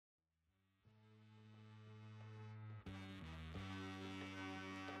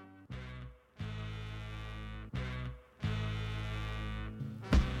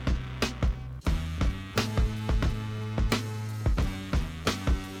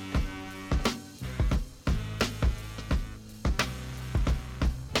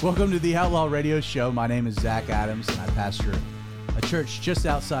Welcome to the Outlaw Radio Show. My name is Zach Adams, and I pastor a church just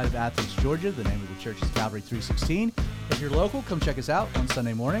outside of Athens, Georgia. The name of the church is Calvary 316. If you're local, come check us out on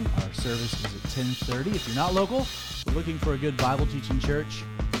Sunday morning. Our service is at 10:30. If you're not local, we're looking for a good Bible teaching church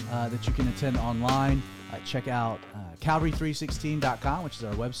that you can attend online. Check out Calvary316.com, which is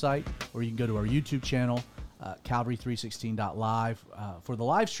our website, or you can go to our YouTube channel, Calvary316.live, for the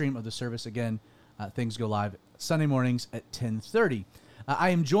live stream of the service. Again, things go live Sunday mornings at 10:30.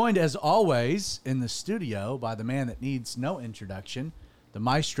 I am joined, as always, in the studio by the man that needs no introduction, the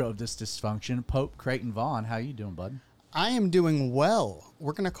maestro of this dysfunction, Pope Creighton Vaughn. How you doing, bud? I am doing well.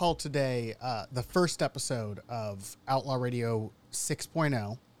 We're going to call today the first episode of Outlaw Radio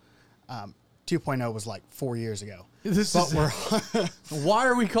 6.0. 2.0 was like 4 years ago. Why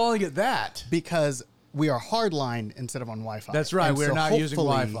are we calling it that? Because we are hardlined instead of on Wi-Fi. That's right. We're not using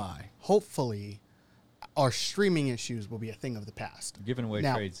Wi-Fi. Hopefully, our streaming issues will be a thing of the past. You're giving away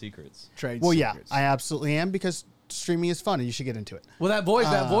trade secrets. Yeah, I absolutely am, because streaming is fun and you should get into it. Well, that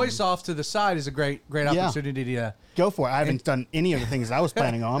voice off to the side is a great opportunity to go for it. I haven't done any of the things I was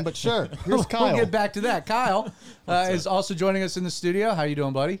planning on, but sure. Here's Kyle. We'll get back to that. Kyle is also joining us in the studio. How you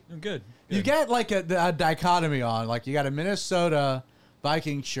doing, buddy? I'm good. You get like a dichotomy on. Like you got a Minnesota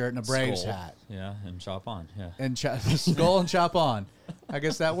Viking shirt and a Braves hat. Yeah, and chop on. Yeah. And skull and chop on. I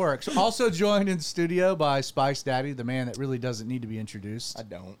guess that works. Also joined in studio by Spice Daddy, the man that really doesn't need to be introduced. I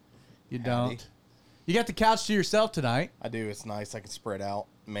don't. You don't? You got the couch to yourself tonight. I do. It's nice. I can spread out.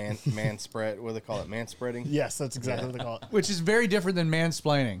 Man spread. What do they call it? Man spreading? Yes, that's exactly what they call it. Which is very different than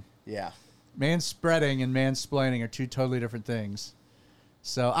mansplaining. Yeah. Man-spreading and mansplaining are two totally different things.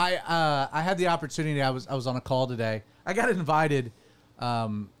 So I had the opportunity. I was on a call today. I got invited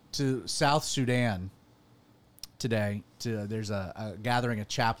to South Sudan today. There's a gathering of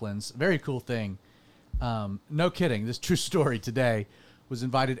chaplains. Very cool thing. No kidding. This true story. Today was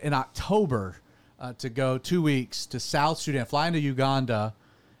invited in October to go 2 weeks to South Sudan, fly into Uganda,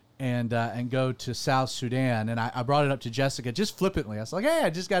 and go to South Sudan. And I brought it up to Jessica just flippantly. I was like, "Hey, I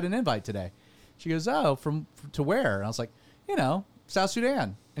just got an invite today." She goes, "Oh, to where?" And I was like, South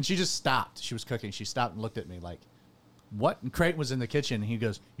Sudan. And she just stopped. She was cooking. She stopped and looked at me like, "What?" And Creighton was in the kitchen, and he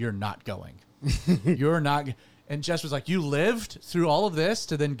goes, "You're not going. You're not." And Jess was like, "You lived through all of this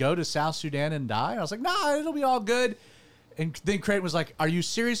to then go to South Sudan and die?" I was like, "Nah, it'll be all good." And then Creighton was like, "Are you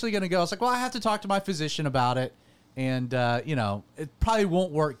seriously going to go?" I was like, "Well, I have to talk to my physician about it. And, it probably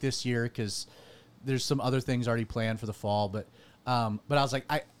won't work this year because there's some other things already planned for the fall." But I was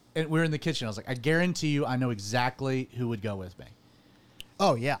like, and we were in the kitchen. I was like, "I guarantee you I know exactly who would go with me."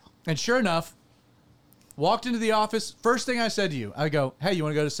 Oh, yeah. And sure enough, walked into the office. First thing I said to you, I go, "Hey, you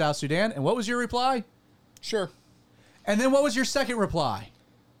want to go to South Sudan?" And what was your reply? Sure. And then what was your second reply?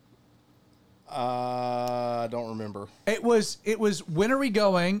 I don't remember. It was, "When are we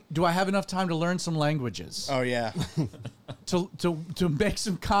going? Do I have enough time to learn some languages?" Oh, yeah. to make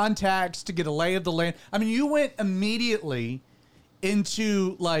some contacts, to get a lay of the land. I mean, you went immediately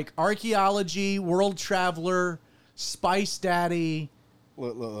into like archaeology, world traveler, Spice Daddy.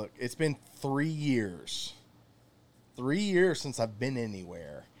 Look. It's been 3 years. 3 years since I've been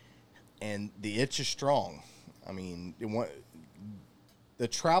anywhere. And the itch is strong. I mean, the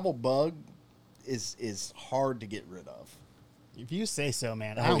travel bug is hard to get rid of. If you say so,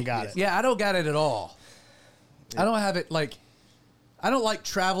 man. I don't got it. Yeah, I don't got it at all. I don't have it like... I don't like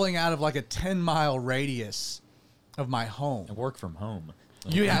traveling out of like a 10-mile radius of my home. And work from home.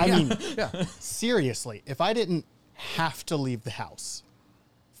 I mean, seriously, if I didn't have to leave the house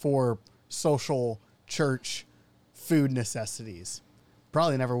for social, church, food necessities,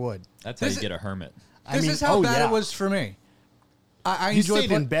 probably never would. That's how you get a hermit. This is how bad it was for me. I you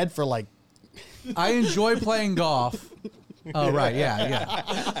stayed in bed for like... I enjoy playing golf. Oh, right. Yeah.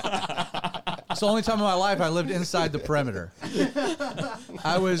 It's the only time in my life I lived inside the perimeter.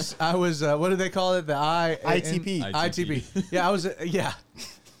 I was. What do they call it? The ITP. ITP. Yeah,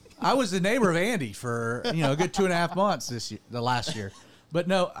 I was the neighbor of Andy for a good 2.5 months the last year. But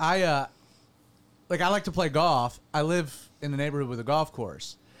no, I like to play golf. I live in the neighborhood with a golf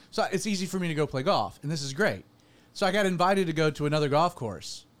course, so it's easy for me to go play golf, and this is great. So I got invited to go to another golf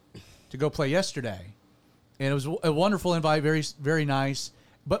course to go play yesterday, and it was a wonderful invite, very, very nice.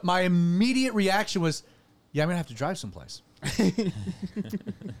 But my immediate reaction was, "Yeah, I'm gonna have to drive someplace." And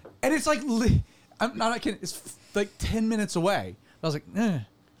it's like, I'm not kidding. It's like 10 minutes away. I was like, eh.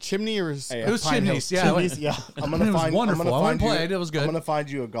 Chimney or it was Chimneys. Chimneys, yeah. I'm gonna wonderful. I went and played. It was good. I'm gonna find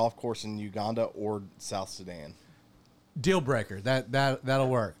you a golf course in Uganda or South Sudan. Deal breaker. That'll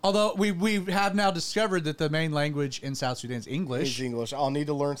work. Although we have now discovered that the main language in South Sudan is English. It's English. I'll need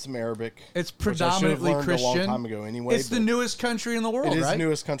to learn some Arabic. It's which I should have predominantly learned Christian. a long time ago anyway. It's the but newest country in the world, It is right? the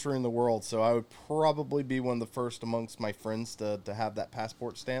newest country in the world, so I would probably be one of the first amongst my friends to have that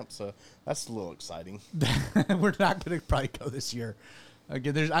passport stamp. So that's a little exciting. We're not going to probably go this year.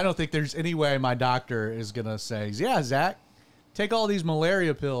 Again, I don't think there's any way my doctor is going to say, yeah, Zach, take all these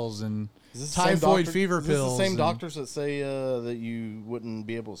malaria pills and typhoid fever pills. Is this the same and- doctors that say that you wouldn't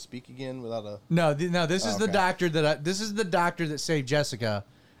be able to speak again without a... No, this is the okay. doctor this is the doctor that saved Jessica,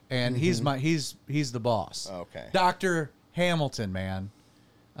 and he's the boss. Okay. Dr. Hamilton, man.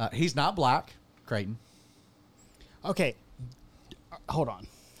 He's not black, Creighton. Okay, hold on.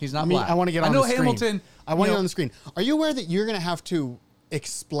 He's not black. I want to get on I know the screen. Hamilton. I want to get on the screen. Are you aware that you're going to have to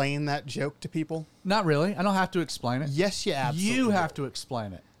explain that joke to people? Not really. I don't have to explain it. Yes, you absolutely You do. have to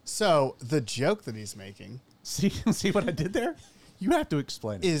explain it. So the joke that he's making See what I did there? You have to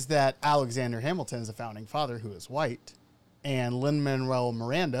explain it. is that Alexander Hamilton is a founding father who is white, and Lin-Manuel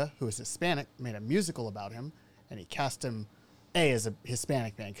Miranda, who is Hispanic, made a musical about him, and he cast him as a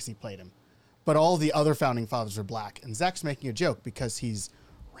Hispanic man because he played him. But all the other founding fathers are black, and Zach's making a joke because he's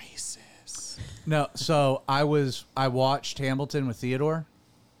racist. No, so I watched Hamilton with Theodore.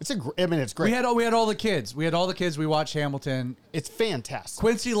 It's great. We had all the kids. We watched Hamilton. It's fantastic.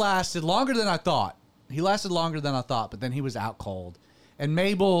 Quincy lasted longer than I thought. He lasted longer than I thought, but then he was out cold. And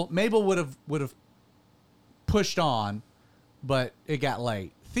Mabel would have pushed on, but it got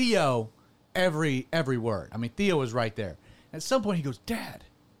late. Theo, every word. I mean, Theo was right there. At some point, he goes, "Dad,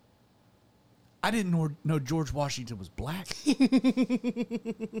 I didn't know George Washington was black."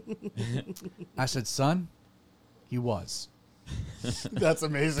 I said, "Son, he was." That's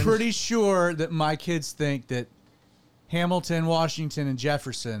amazing. Pretty sure that my kids think that Hamilton, Washington, and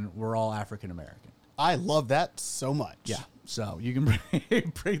Jefferson were all African American. I love that so much. Yeah. So you can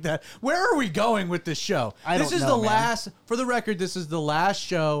bring that. Where are we going with this show? This is the last, for the record, this is the last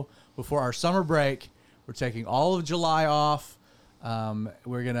show before our summer break. We're taking all of July off.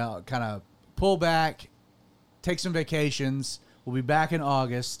 We're going to kind of pull back, take some vacations. We'll be back in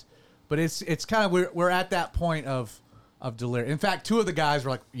August. But it's kind of, we're at that point of delirium. In fact, two of the guys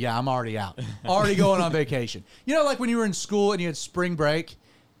were like, "Yeah, I'm already out. Already going on vacation." You know, like when you were in school and you had spring break,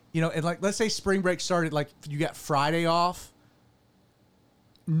 you know, and like, let's say spring break started, like you got Friday off.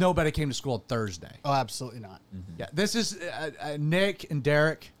 Nobody came to school on Thursday. Oh, absolutely not. Yeah, this is Nick and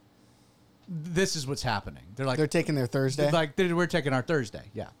Derek. This is what's happening. They're like, They're taking their Thursday. we're taking our Thursday.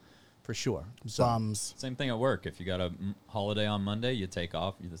 Yeah, for sure. So, Bums. Same thing at work. If you got a holiday on Monday, you take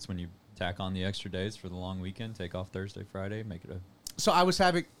off. That's when you tack on the extra days for the long weekend. Take off Thursday, Friday, make it a... so I was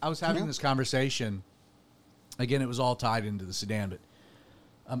having this conversation. Again, it was all tied into the Sudan, but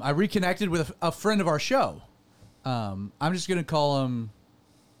I reconnected with a friend of our show. I'm just going to call him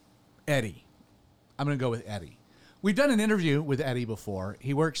Eddie. I'm going to go with Eddie. We've done an interview with Eddie before.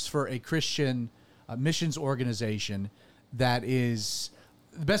 He works for a Christian missions organization that is,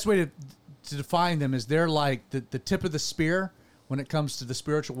 the best way to define them is they're like the tip of the spear when it comes to the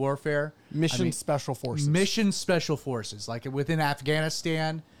spiritual warfare. Special Forces. Mission Special Forces. Like within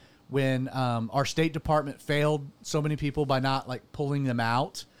Afghanistan, when our State Department failed so many people by not like pulling them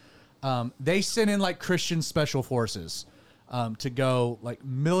out, they sent in like Christian Special Forces to go like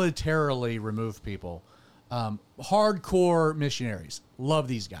militarily remove people. Hardcore missionaries. Love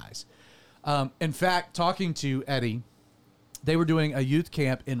these guys. In fact, talking to Eddie, they were doing a youth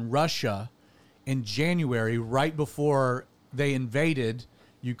camp in Russia in January, right before they invaded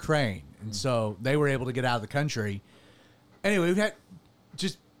Ukraine. And so they were able to get out of the country. Anyway, we've had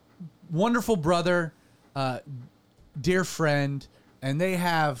just wonderful brother, dear friend, and they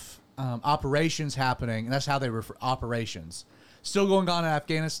have operations happening. And that's how they refer operations. Still going on in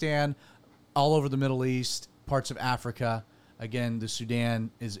Afghanistan, all over the Middle East, parts of Africa. Again, the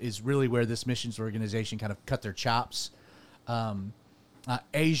Sudan is really where this missions organization kind of cut their chops.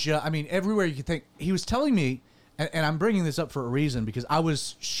 Asia, I mean, everywhere you can think. He was telling me, and I'm bringing this up for a reason because I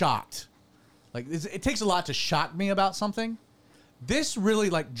was shocked. Like, it takes a lot to shock me about something. This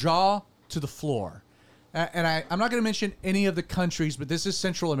really, like, jaw to the floor. And I'm not going to mention any of the countries, but this is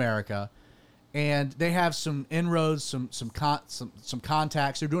Central America. And they have some inroads, some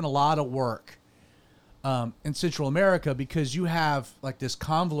contacts. They're doing a lot of work in Central America because you have, like, this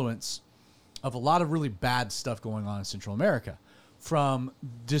confluence of a lot of really bad stuff going on in Central America. From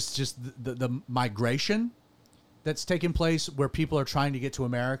just the migration that's taking place where people are trying to get to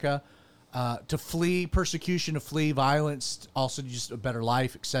America, to flee persecution, to flee violence, also just a better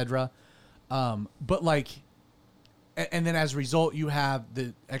life, etc. But like, and then as a result, you have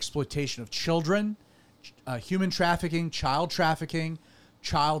the exploitation of children human trafficking, child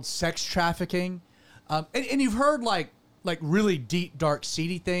sex trafficking, and you've heard like really deep, dark,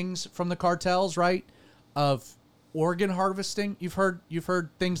 seedy things from the cartels, right? Of organ harvesting. You've heard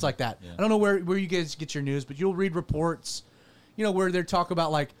things like that. Yeah. I don't know where you guys get your news, but you'll read reports, where they talk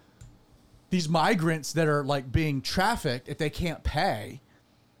about like these migrants that are like being trafficked. If they can't pay,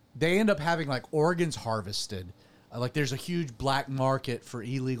 they end up having like organs harvested. Like there's a huge black market for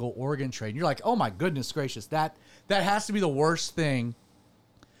illegal organ trade. And you're like, oh my goodness gracious, that has to be the worst thing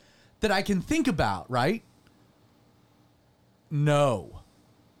that I can think about, right? No.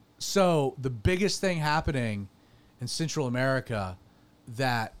 So the biggest thing happening in Central America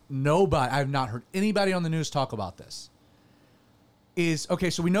that I've not heard anybody on the news talk about this is, okay,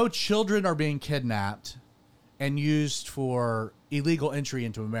 so we know children are being kidnapped and used for illegal entry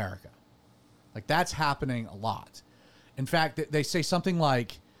into America. Like that's happening a lot. In fact, they say something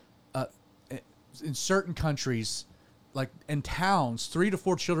like in certain countries, like in towns, 3 to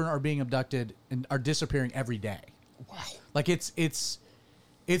 4 children are being abducted and are disappearing every day. Wow. Like it's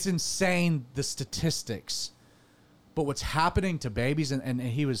insane, the statistics. But what's happening to babies, and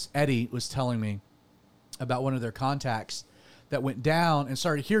Eddie was telling me about one of their contacts that went down and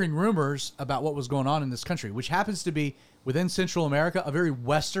started hearing rumors about what was going on in this country, which happens to be within Central America, a very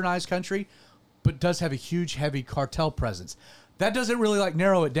westernized country, but does have a huge, heavy cartel presence. That doesn't really like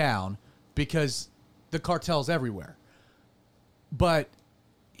narrow it down because the cartel's everywhere. But,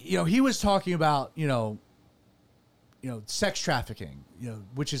 he was talking about, sex trafficking,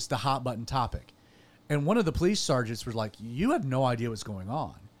 which is the hot button topic. And one of the police sergeants was like, you have no idea what's going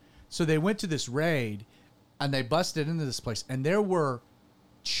on. So they went to this raid and they busted into this place and there were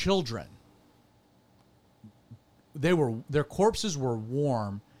children. Their corpses were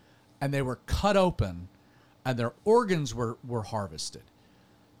warm and they were cut open and their organs were harvested.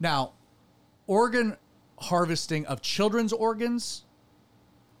 Now, organ harvesting of children's organs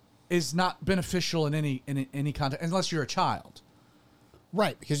is not beneficial in any context unless you're a child.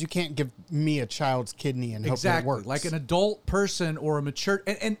 Right, because you can't give me a child's kidney and hope Exactly. it works. Like an adult person or a mature,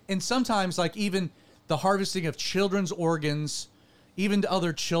 and sometimes like even the harvesting of children's organs, even to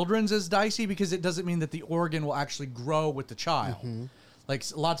other children's, is dicey because it doesn't mean that the organ will actually grow with the child. Mm-hmm. Like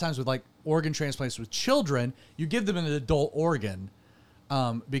a lot of times with like organ transplants with children, you give them an adult organ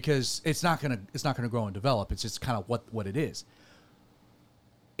because it's not gonna grow and develop. It's just kind of what it is.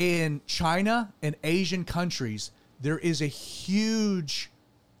 In China and Asian countries, there is a huge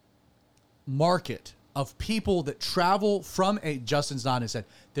market of people that travel from Justin's nodding and said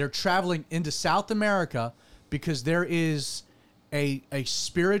they're traveling into South America because there is a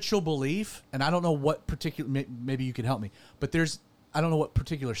spiritual belief, and I don't know what particular, maybe you can help me, but I don't know what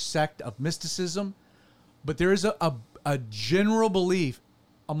particular sect of mysticism, but there is a general belief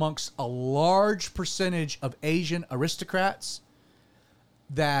amongst a large percentage of Asian aristocrats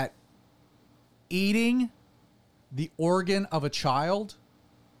that eating the organ of a child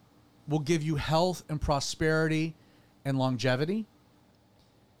will give you health and prosperity and longevity.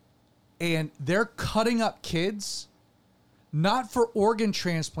 And they're cutting up kids, not for organ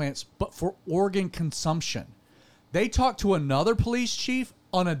transplants, but for organ consumption. They talked to another police chief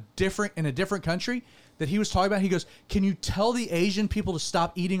in a different country that he was talking about. He goes, "Can you tell the Asian people to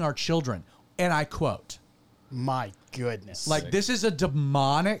stop eating our children?" And I quote, my goodness. like, this is a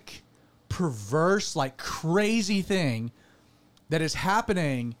demonic, perverse, like crazy thing that is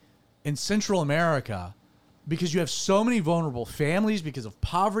happening in Central America because you have so many vulnerable families because of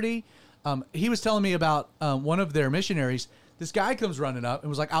poverty. He was telling me about one of their missionaries. This guy comes running up and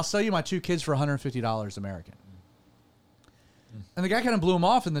was like, "I'll sell you my 2 kids for $150 American." And the guy kind of blew him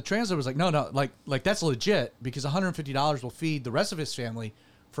off, and the translator was like, no, like that's legit because $150 will feed the rest of his family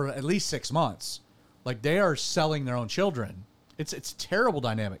for at least 6 months. Like they are selling their own children. It's a terrible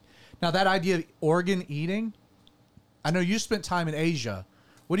dynamic. Now that idea of organ eating, I know you spent time in Asia.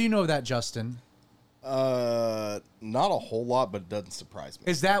 What do you know of that, Justin? Not a whole lot, but it doesn't surprise me.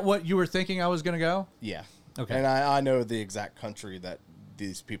 Is that what you were thinking I was going to go? Yeah. Okay. And I know the exact country that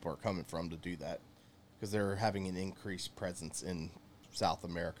these people are coming from to do that because they're having an increased presence in South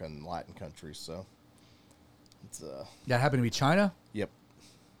America and Latin countries. So it's That happened to be China? Yep.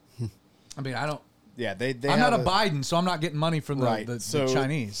 I mean, I don't. Yeah, they I'm not a Biden, so I'm not getting money from right. the So,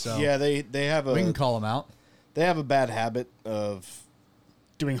 Chinese. So yeah, they have we can call them out. They have a bad habit of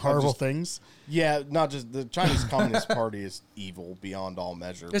doing horrible things. Yeah, not just the Chinese Communist Party is evil beyond all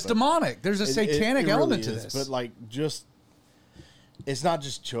measure. It's but demonic. There's a satanic it element really to is, this. But like, just it's not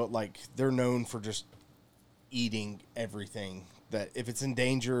just like they're known for just eating everything that if it's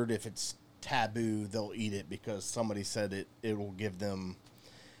endangered, if it's taboo, they'll eat it because somebody said it will give them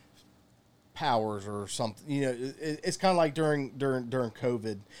powers or something. You know, it's kind of like during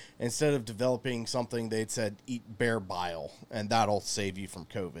COVID. Instead of developing something, they'd said eat bear bile, and that'll save you from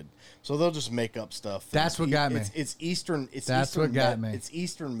COVID. So they'll just make up stuff. That's what got me. It's Eastern. That's what got me. It's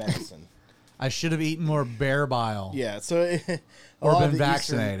Eastern medicine. I should have eaten more bear bile. Yeah, so or been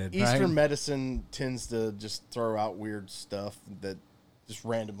vaccinated. Eastern right? medicine tends to just throw out weird stuff that just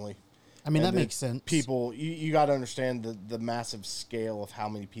randomly. I mean, And that makes sense. People, you got to understand the massive scale of how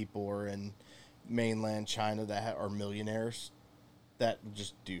many people are in mainland China that are millionaires that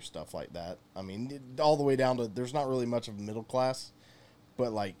just do stuff like that. I mean, all the way down to there's not really much of a middle class,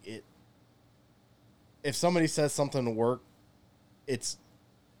 but like it. If somebody says something to work, it's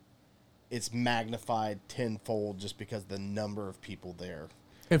magnified tenfold just because the number of people there.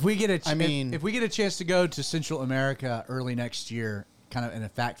 If we get a, I mean, if we get a chance to go to Central America early next year, kind of in a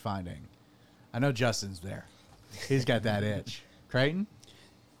fact finding, I know Justin's there. He's got that itch. Creighton?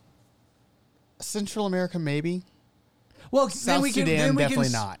 Central America, maybe. Well, South then we can, Sudan, then we definitely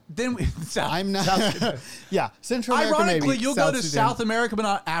can, not. Then we, I'm not. South, Yeah, Central America, ironically, maybe. you'll South go to Sudan. South America, but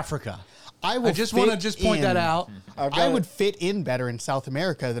not Africa. I just want to just point that out. I would fit in better in South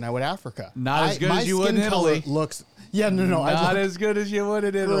America than I would Africa. Not as good as you would in my skin color Italy. looks. Yeah, no. Not as good as you would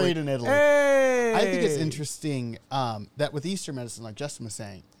in Italy. great in Italy. Hey! I think it's interesting that with Eastern medicine, like Justin was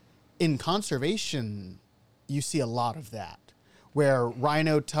saying, in conservation, you see a lot of that, where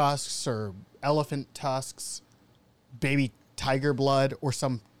rhino tusks or elephant tusks, baby tiger blood, or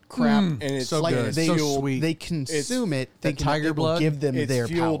some crap. And it's so like good. they, So sweet. They consume it, that thinking tiger it will blood, give them It's their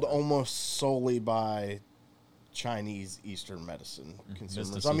fueled power. almost solely by Chinese Eastern medicine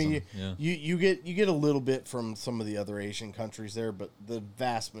consumers. I mean, mysticism, you get a little bit from some of the other Asian countries there, but the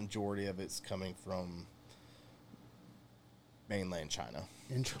vast majority of it's coming from mainland China.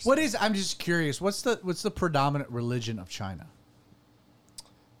 Interesting. What is? I'm just curious. What's the predominant religion of China?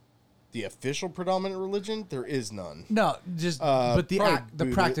 The official predominant religion, there is none. No, just but the Probably the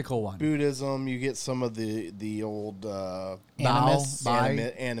practical one. Buddhism, you get some of the old Animist.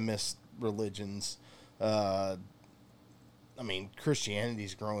 animist religions. I mean,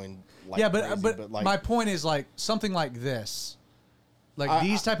 Christianity's growing like Yeah, crazy, but like my point is like something like this, like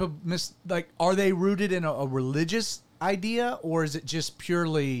these type of are they rooted in a religious idea, or is it just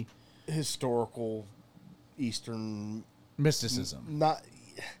purely historical Eastern mysticism? not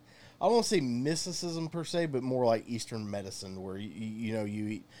I don't want to say mysticism per se, but more like Eastern medicine, where you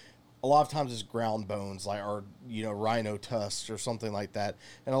eat a lot of times it's ground bones, like or rhino tusks or something like that,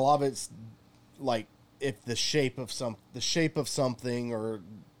 and a lot of it's like if the shape of something or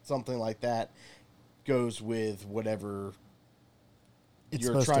something like that goes with whatever It's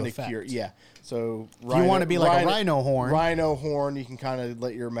you're supposed trying to affect. cure. Yeah, so If you want to be like a rhino horn. Rhino horn, you can kind of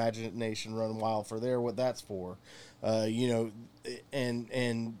let your imagination run wild for there. What that's for,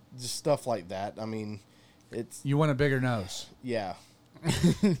 and just stuff like that. I mean, it's You want a bigger nose. yeah,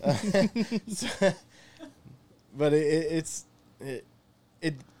 but it's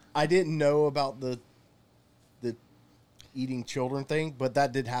I didn't know about the eating children thing, but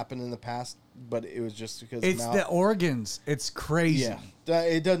that did happen in the past. But it was just because It's the organs. It's crazy. yeah,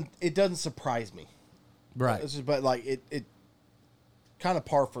 it doesn't surprise me. Right. It's just, but like it kind of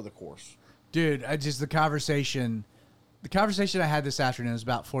par for the course. Dude, the conversation I had this afternoon was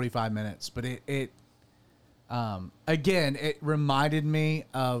about 45 minutes, but it reminded me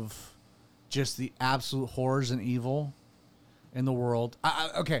of just the absolute horrors and evil in the world.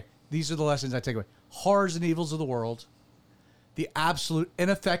 Okay, these are the lessons I take away. Horrors and evils of the world, the absolute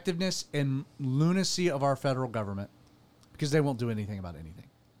ineffectiveness and lunacy of our federal government, because they won't do anything about anything.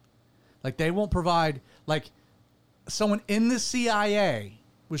 Like, they won't provide, like, someone in the CIA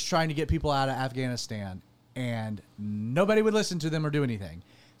was trying to get people out of Afghanistan, and nobody would listen to them or do anything.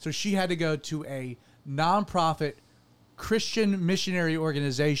 So she had to go to a nonprofit Christian missionary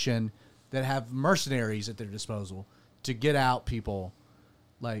organization that have mercenaries at their disposal to get out people.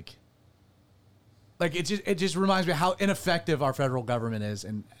 Like it just reminds me how ineffective our federal government is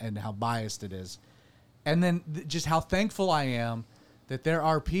and how biased it is. And then just how thankful I am that there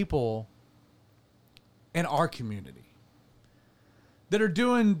are people in our community that are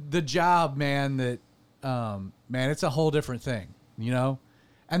doing the job, man, that, man, it's a whole different thing, and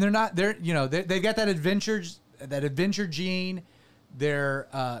they've got that adventure gene.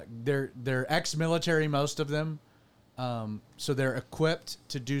 They're ex-military, most of them. So they're equipped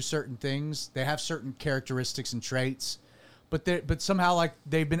to do certain things. They have certain characteristics and traits, but somehow like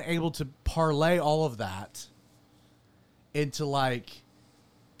they've been able to parlay all of that into like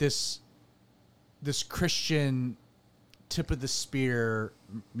this Christian tip of the spear,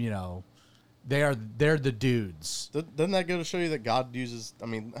 they're the dudes. Doesn't that go to show you that God uses? I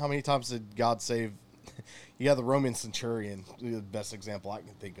mean, how many times did God save? You got the Roman centurion, the best example I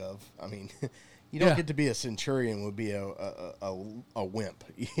can think of. I mean, you don't get to be a centurion; would be a wimp.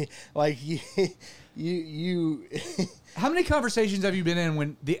 Like you. How many conversations have you been in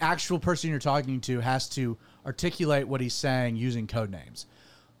when the actual person you're talking to has to articulate what he's saying using code names?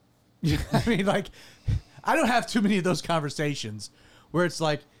 I mean, like, I don't have too many of those conversations where it's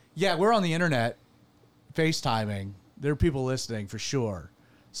like, yeah, we're on the internet, FaceTiming. There are people listening for sure.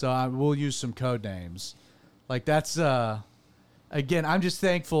 So we'll use some code names. Like, that's, again, I'm just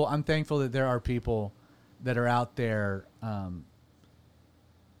thankful. I'm thankful that there are people that are out there,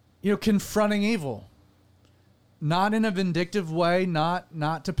 confronting evil. Not in a vindictive way,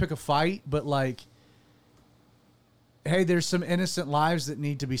 not to pick a fight, but like, hey, there's some innocent lives that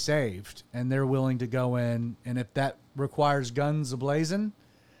need to be saved, and they're willing to go in, and if that requires guns ablazing,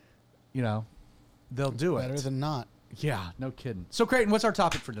 they'll do it. Better than not. Yeah, no kidding. So, Creighton, what's our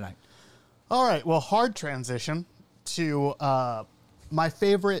topic for tonight? All right, well, hard transition to my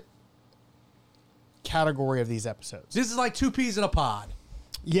favorite category of these episodes. This is like two peas in a pod.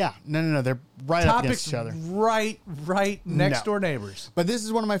 Yeah, no, they're right up against each other. Right next door neighbors. But this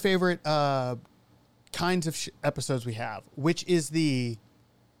is one of my favorite kinds of episodes we have, which is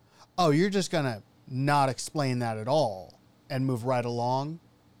you're just going to not explain that at all and move right along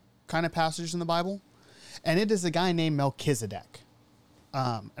kind of passage in the Bible. And it is a guy named Melchizedek.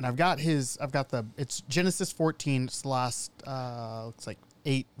 And it's Genesis 14. It's the last, looks like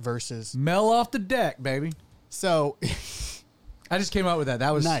 8 verses. Mel off the deck, baby. So I just came up with that.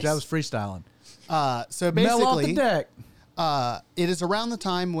 That was nice. That was freestyling. So basically, Mel off the deck. It is around the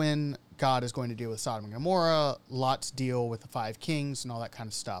time when God is going to deal with Sodom and Gomorrah, Lot's deal with the 5 kings and all that kind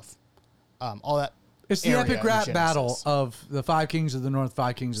of stuff. All that. It's the epic rap battle of the 5 kings of the north,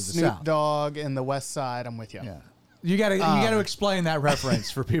 5 kings of the Snoop south. Dogg and the west side. I'm with you. Yeah. You gotta explain that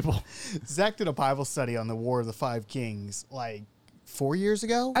reference for people. Zach did a Bible study on the War of the 5 Kings like 4 years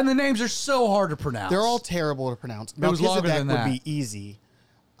ago. And the names are so hard to pronounce. They're all terrible to pronounce. It was longer than that. Would be easy.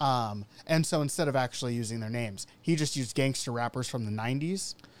 And so instead of actually using their names, he just used gangster rappers from the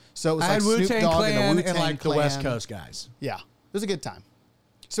 90s. So it was like Snoop Dogg Clan and the Wu-Tang like Clan. the West Coast guys. Yeah. It was a good time.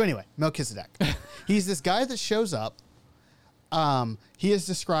 So anyway, Melchizedek. He's this guy that shows up. He is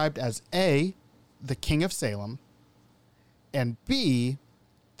described as A, the king of Salem, and B,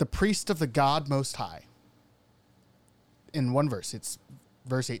 the priest of the God Most High. In one verse, it's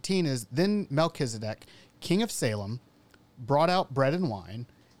verse 18 is, then Melchizedek, king of Salem, brought out bread and wine.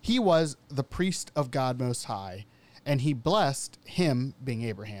 He was the priest of God Most High, and he blessed him, being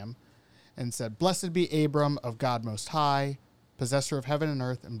Abraham, and said, blessed be Abram of God Most High, possessor of heaven and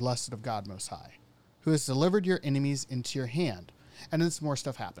earth, and blessed of God Most High, who has delivered your enemies into your hand. And then some more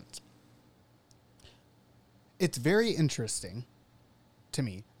stuff happens. It's very interesting to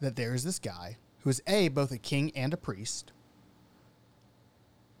me that there is this guy who is both a king and a priest,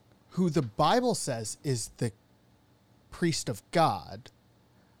 who the Bible says is the priest of God,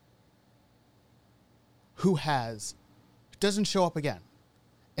 who doesn't show up again.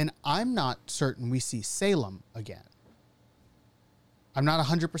 And I'm not certain we see Salem again. I'm not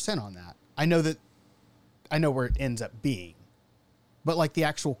 100% on that. I know where it ends up being. But like the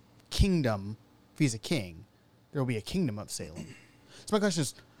actual kingdom, if he's a king, there will be a kingdom of Salem. So my question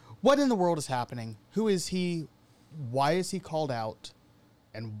is, what in the world is happening? Who is he? Why is he called out?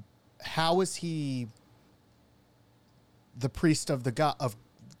 And how is he the priest of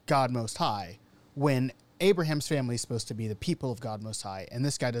God Most High when Abraham's family is supposed to be the people of God Most High, and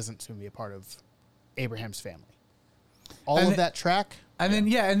this guy doesn't seem to be a part of Abraham's family? That track. And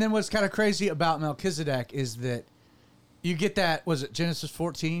then what's kind of crazy about Melchizedek is that you get that, was it Genesis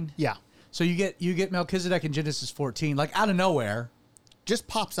 14? Yeah. So you get Melchizedek in Genesis 14, like out of nowhere. Just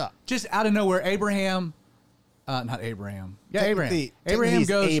pops up. Just out of nowhere, Abraham, not Abraham. Yeah, Abraham. Abraham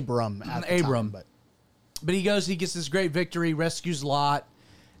goes. Abram. But he gets this great victory, rescues Lot,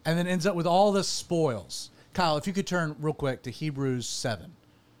 and then ends up with all the spoils. Kyle, if you could turn real quick to Hebrews 7.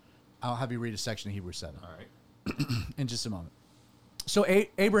 I'll have you read a section of Hebrews 7. All right. In just a moment. So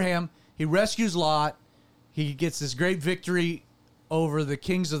Abraham, he rescues Lot. He gets this great victory over the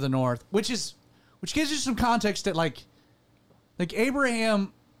kings of the north, which gives you some context that like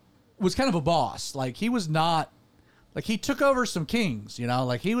Abraham was kind of a boss. Like he was not, like he took over some kings,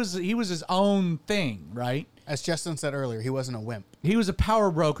 like he was his own thing, right? As Justin said earlier, he wasn't a wimp. He was a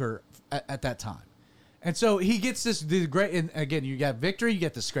power broker at that time. And so he gets the great, and again, you got victory, you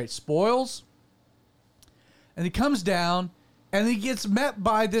get this great spoils. And he comes down and he gets met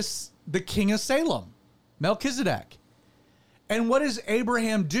by the king of Salem, Melchizedek. And what does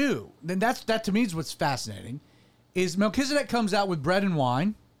Abraham do? Then that to me is what's fascinating, is Melchizedek comes out with bread and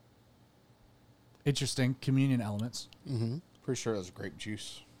wine. Interesting communion elements. Pretty sure it was grape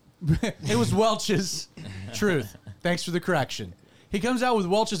juice. It was Welch's. Truth. Thanks for the correction. He comes out with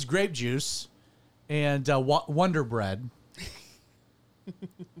Welch's grape juice and Wonder Bread,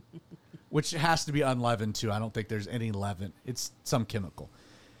 which has to be unleavened too. I don't think there's any leaven. It's some chemical.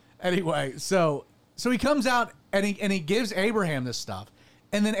 Anyway, so he comes out and he gives Abraham this stuff,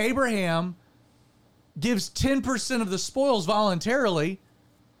 and then Abraham gives 10% of the spoils voluntarily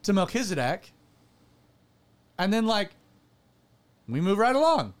to Melchizedek, and then we move right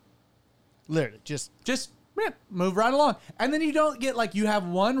along. Literally, just Move right along. And then you don't get you have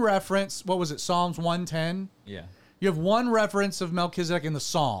one reference. What was it? Psalms 110? Yeah. You have one reference of Melchizedek in the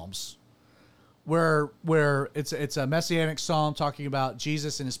Psalms where it's a messianic psalm talking about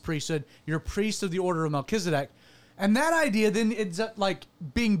Jesus and his priesthood. You're a priest of the order of Melchizedek. And that idea then ends up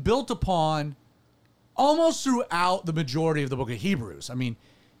being built upon almost throughout the majority of the book of Hebrews. I mean,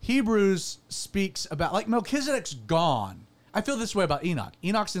 Hebrews speaks about Melchizedek's gone. I feel this way about Enoch.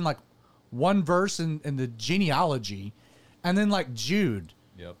 Enoch's in one verse in the genealogy, and then Jude.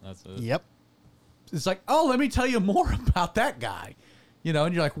 Yep, that's it. Yep. It's let me tell you more about that guy.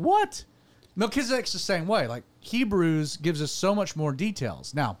 And you're like, what? Melchizedek's the same way. Hebrews gives us so much more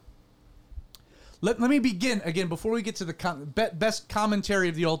details. Now, let me begin, again, before we get to the best commentary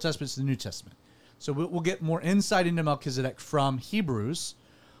of the Old Testament to the New Testament. So we'll get more insight into Melchizedek from Hebrews.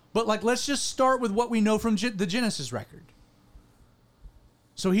 But let's just start with what we know from the Genesis record.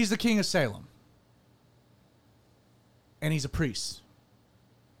 So he's the king of Salem. And he's a priest.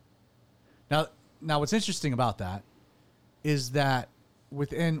 Now what's interesting about that is that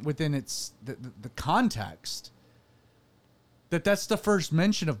within its the context, that's the first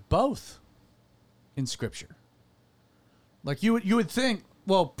mention of both in Scripture. You would think,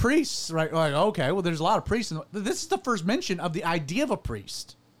 well, priests, right? Okay, well, there's a lot of priests. This is the first mention of the idea of a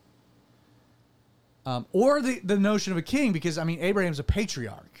priest. Or the notion of a king, because, Abraham's a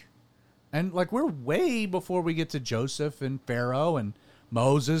patriarch. And, we're way before we get to Joseph and Pharaoh and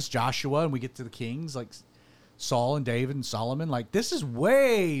Moses, Joshua, and we get to the kings, Saul and David and Solomon. This is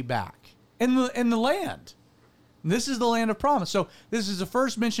way back in the land. This is the land of promise. So this is the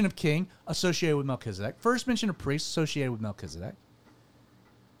first mention of king associated with Melchizedek. First mention of priest associated with Melchizedek.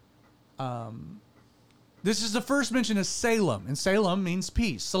 This is the first mention of Salem. And Salem means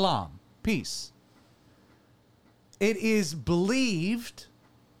peace. Salam, peace. It is believed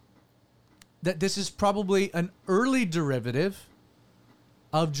that this is probably an early derivative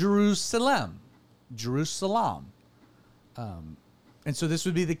of Jerusalem. And so this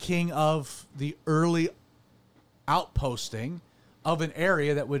would be the king of the early outposting of an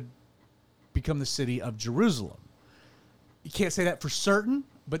area that would become the city of Jerusalem. You can't say that for certain,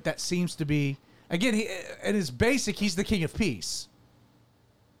 but that seems to be, again, at his basic, he's the king of peace.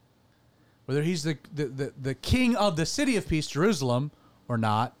 Whether he's the king of the city of peace, Jerusalem, or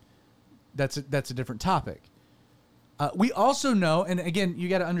not, that's a different topic. We also know, and again, you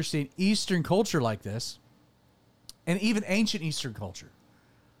got to understand Eastern culture like this, and even ancient Eastern culture,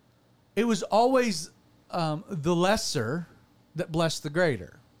 it was always the lesser that blessed the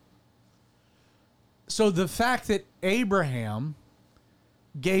greater. So the fact that Abraham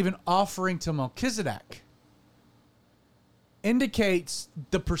gave an offering to Melchizedek indicates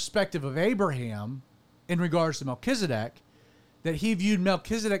the perspective of Abraham in regards to Melchizedek, that he viewed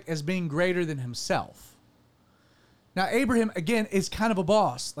Melchizedek as being greater than himself. Now, Abraham, again, is kind of a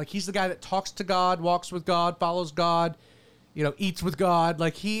boss. He's the guy that talks to God, walks with God, follows God, eats with God.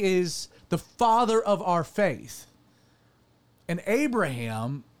 He is the father of our faith. And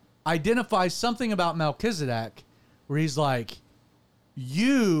Abraham identifies something about Melchizedek where he's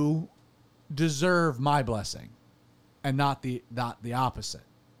you deserve my blessing, and not the opposite.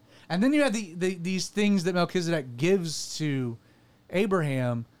 And then you have these things that Melchizedek gives to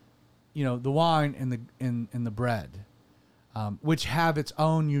Abraham, the wine and the bread, which have its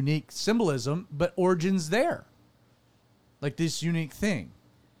own unique symbolism, but origins there, this unique thing.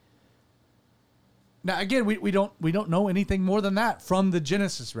 Now, again, we don't know anything more than that from the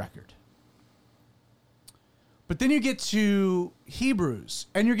Genesis record. But then you get to Hebrews,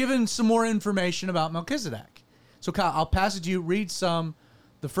 and you're given some more information about Melchizedek. So, Kyle, I'll pass it to you. Read the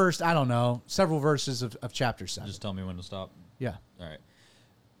first, several verses of chapter 7. Just tell me when to stop. Yeah. All right.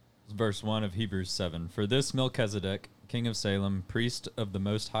 Verse 1 of Hebrews 7. For this Melchizedek, king of Salem, priest of the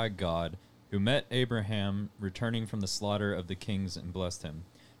Most High God, who met Abraham returning from the slaughter of the kings and blessed him,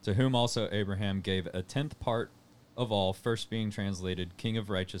 to whom also Abraham gave a 10th part of all, first being translated king of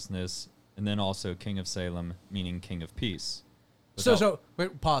righteousness, and then also king of Salem, meaning king of peace. So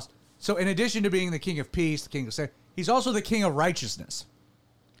wait, pause. So in addition to being the king of peace, the king of safety, he's also the king of righteousness.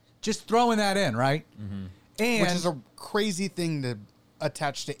 Just throwing that in, right? Mm-hmm. And which is a crazy thing to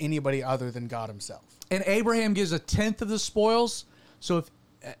attach to anybody other than God himself. And Abraham gives a tenth of the spoils. So if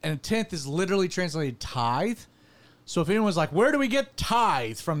and a tenth is literally translated tithe. So if anyone's like, where do we get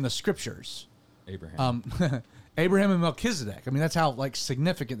tithe from the scriptures? Abraham. Abraham and Melchizedek. I mean, that's how like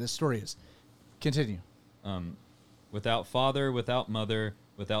significant this story is. Continue. Without father, without mother,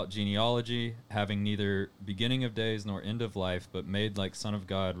 without genealogy, having neither beginning of days nor end of life, but made like Son of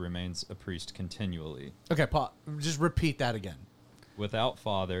God, remains a priest continually. Okay, just repeat that again. Without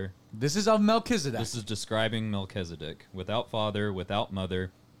father. This is of Melchizedek. This is describing Melchizedek. Without father, without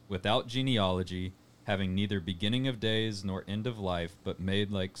mother, without genealogy, having neither beginning of days nor end of life, but made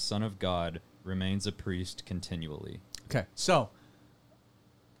like Son of God, remains a priest continually. Okay, so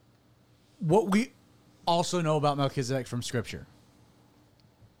what we also know about Melchizedek from Scripture.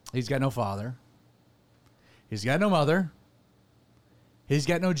 He's got no father. He's got no mother. He's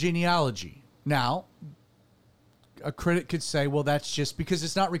got no genealogy. Now, a critic could say, well, that's just because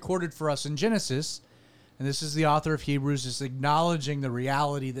it's not recorded for us in Genesis, and this is the author of Hebrews is acknowledging the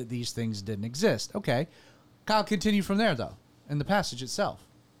reality that these things didn't exist. Okay. Kyle, continue from there, though, in the passage itself.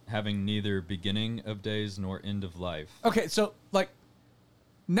 Having neither beginning of days nor end of life. Okay, so, like,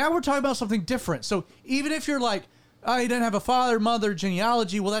 now we're talking about something different. So even if you're like, oh, he doesn't have a father, mother,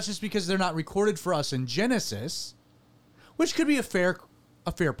 genealogy, well, that's just because they're not recorded for us in Genesis, which could be a fair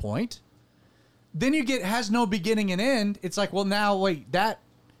point. Then you get has no beginning and end. It's like, well, now wait,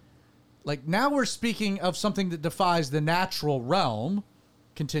 now we're speaking of something that defies the natural realm.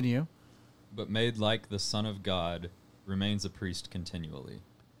 Continue. But made like the Son of God, remains a priest continually.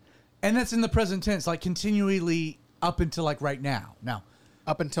 And that's in the present tense, like continually up until like right now. Now,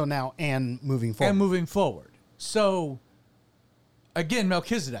 up until now and moving forward. So, again,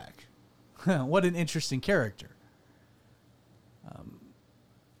 Melchizedek. What an interesting character.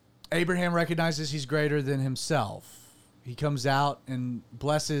 Abraham recognizes he's greater than himself. He comes out and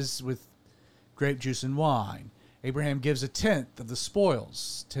blesses with grape juice and wine. Abraham gives a tenth of the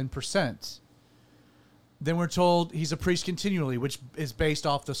spoils, 10%. Then we're told he's a priest continually, which is based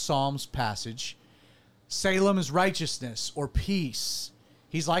off the Psalms passage. Salem is righteousness or peace.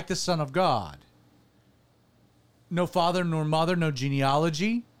 He's like the Son of God. No father nor mother, no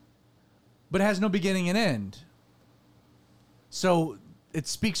genealogy, but has no beginning and end. So it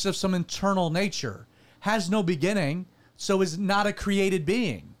speaks of some internal nature. Has no beginning, so is not a created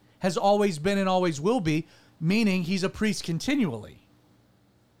being. Has always been and always will be, meaning he's a priest continually.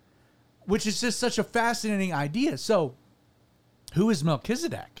 Which is just such a fascinating idea. So, who is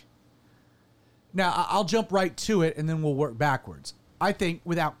Melchizedek? Now, I'll jump right to it and then we'll work backwards. I think,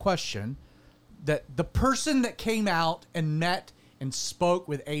 without question, that the person that came out and met and spoke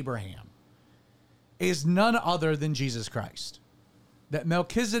with Abraham is none other than Jesus Christ. That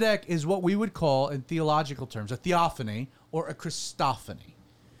Melchizedek is what we would call, in theological terms, a theophany or a Christophany,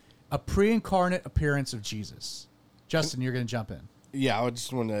 a pre-incarnate appearance of Jesus. Justin, you're going to jump in. Yeah, I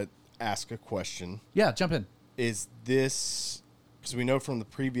just want to ask a question. Yeah, jump in. Is this, because we know from the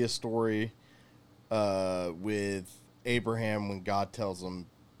previous story with Abraham when God tells him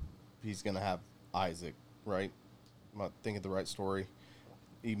he's going to have Isaac, right? Am I thinking of the right story?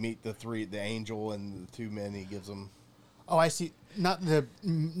 You meet the angel and the two men he gives them. Oh, I see. Not the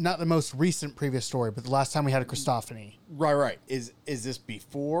most recent previous story, but the last time we had a Christophany. Right. Is this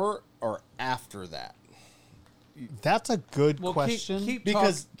before or after that? That's a good question.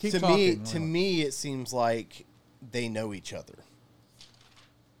 Because to me, it seems like they know each other.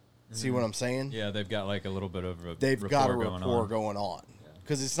 Mm-hmm. See what I'm saying? Yeah, they've got like a little bit of a rapport going on.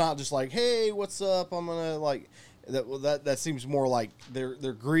 Because it's not just like, hey, what's up? I'm gonna like that. Well, that seems more like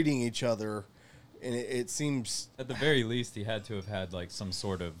they're greeting each other, and it seems at the very least he had to have had like some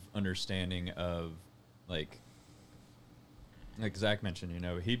sort of understanding of like Zach mentioned. You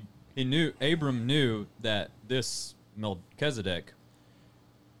know, Abram knew that this Melchizedek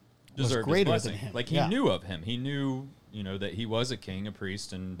deserved his blessing. Like he knew of him. He knew, you know, that he was a king, a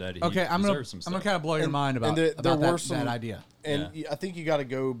priest, and that he deserved some stuff. I'm gonna kind of blow your mind about that idea. And I think you got to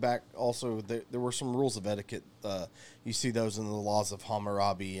go back also. There were some rules of etiquette. You see those in the laws of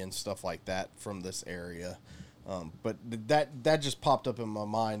Hammurabi and stuff like that from this area. But that just popped up in my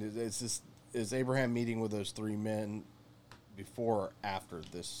mind. Is Abraham meeting with those three men before or after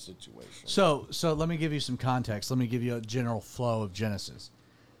this situation? So let me give you some context. Let me give you a general flow of Genesis.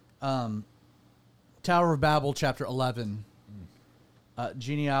 Tower of Babel, chapter 11.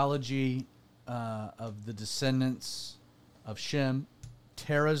 Genealogy of the descendants of Shem.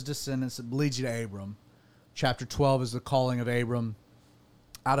 Terah's descendants that leads you to Abram. Chapter 12 is the calling of Abram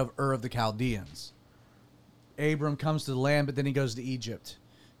out of Ur of the Chaldeans. Abram comes to the land, but then he goes to Egypt.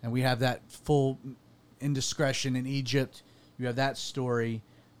 And we have that full indiscretion in Egypt. You have that story.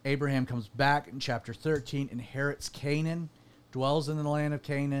 Abraham comes back in chapter 13, inherits Canaan, dwells in the land of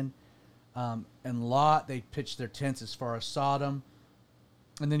Canaan. And Lot, they pitch their tents as far as Sodom.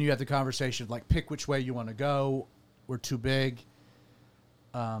 And then you have the conversation of, like, pick which way you want to go. We're too big.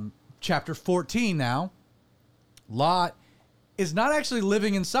 Chapter 14 now, Lot is not actually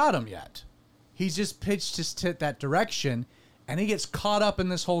living in Sodom yet. He's just pitched his tent that direction, and he gets caught up in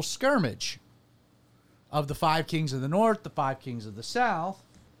this whole skirmish of the 5 kings of the north, the 5 kings of the south.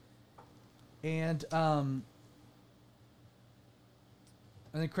 And then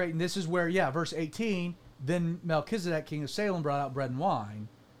Creighton, this is where, verse 18, then Melchizedek, king of Salem, brought out bread and wine.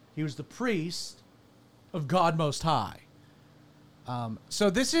 He was the priest of God Most High. So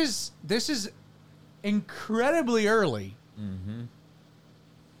this is incredibly early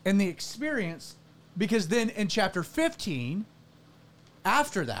in the experience, because then in chapter 15,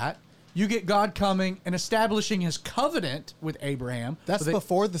 after that, you get God coming and establishing his covenant with Abraham. That's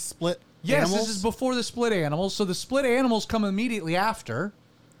before the split Yes, animals? this is before the split animals. So the split animals come immediately after.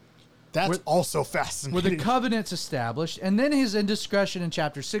 That's also fascinating. Where the covenant's established. And then his indiscretion in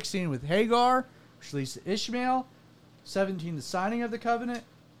chapter 16 with Hagar, which leads to Ishmael. 17, the signing of the covenant,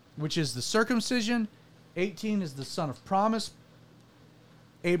 which is the circumcision. 18 is the son of promise.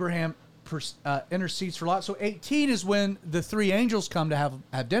 Abraham intercedes for Lot. So 18 is when the 3 angels come to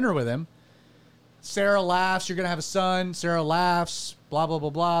have dinner with him. Sarah laughs, you're going to have a son. Sarah laughs, blah, blah, blah,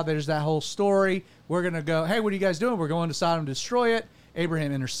 blah. There's that whole story. We're going to go, hey, what are you guys doing? We're going to Sodom to destroy it.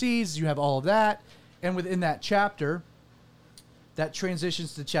 Abraham intercedes. You have all of that. And within that chapter, that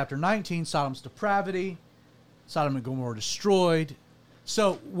transitions to chapter 19, Sodom's depravity. Sodom and Gomorrah destroyed.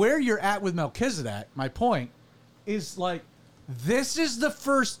 So where you're at with Melchizedek, my point, is like, this is the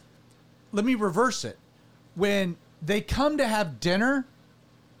first, let me reverse it. When they come to have dinner,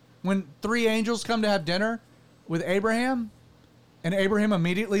 when 3 angels come to have dinner with Abraham, and Abraham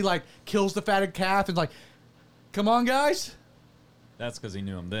immediately, like, kills the fatted calf and like, come on, guys. That's because he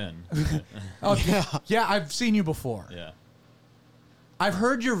knew him then. Oh, yeah, I've seen you before. Yeah. I've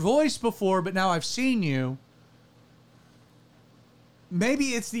heard your voice before, but now I've seen you. Maybe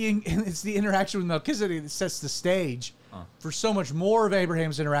it's the interaction with Melchizedek that sets the stage for so much more of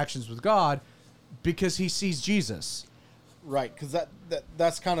Abraham's interactions with God, because he sees Jesus. Right, because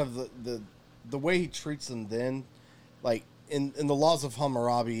that's kind of the way he treats them then. Like, in the laws of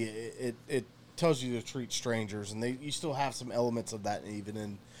Hammurabi, it tells you to treat strangers, and you still have some elements of that even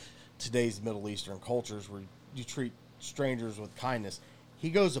in today's Middle Eastern cultures, where you treat strangers with kindness. He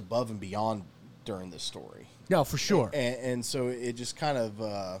goes above and beyond during this story. No, for sure. And so it just kind of,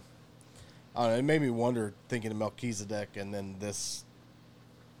 I don't know, it made me wonder, thinking of Melchizedek and then that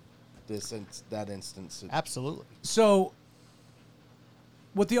instance. Absolutely. So,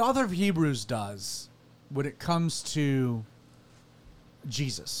 what the author of Hebrews does when it comes to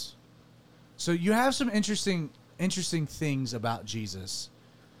Jesus. So you have some interesting things about Jesus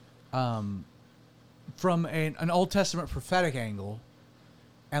from an Old Testament prophetic angle,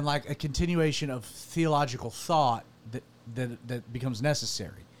 and like a continuation of theological thought that becomes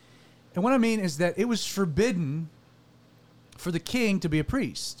necessary. And what I mean is that it was forbidden for the king to be a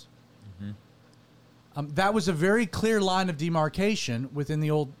priest. That was a very clear line of demarcation within the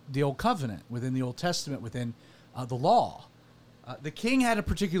old covenant, within the Old Testament, within the law. The king had a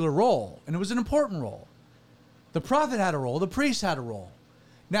particular role, and it was an important role. The prophet had a role. The priest had a role.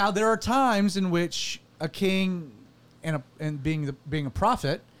 Now, there are times in which a king and being a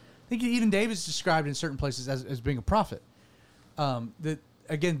prophet, I think even David's described in certain places as being a prophet. That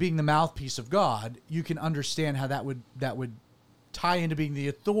again, being the mouthpiece of God, you can understand how that would tie into being the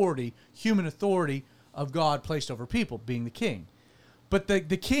authority, human authority of God placed over people, being the king. But the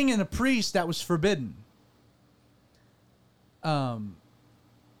king and the priest, that was forbidden. So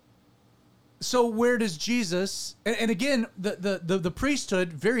where does Jesus, and again, the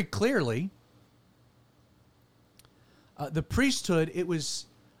priesthood, very clearly, the priesthood, it was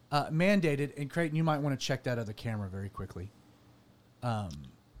mandated, and Creighton, you might want to check that other camera very quickly. Yep.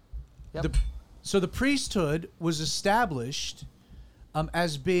 So the priesthood was established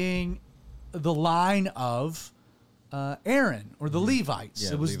as being the line of Aaron, or the Levites.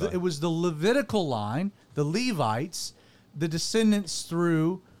 Yeah, It was the Levitical line, the Levites, the descendants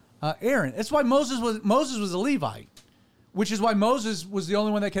through Aaron. That's why Moses was a Levite, which is why Moses was the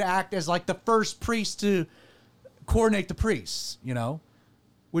only one that could act as like the first priest to coordinate the priests,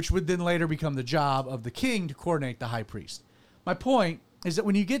 which would then later become the job of the king to coordinate the high priest. My point is that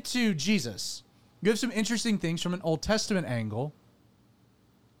when you get to Jesus, You have some interesting things from an Old Testament angle.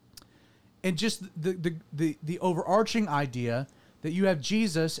 And just the overarching idea that you have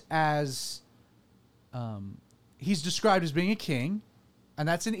Jesus as, he's described as being a king, and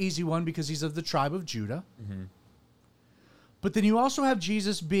that's an easy one because he's of the tribe of Judah. Mm-hmm. But then you also have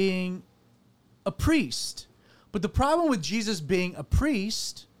Jesus being a priest. But the problem with Jesus being a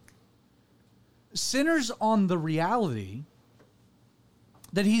priest centers on the reality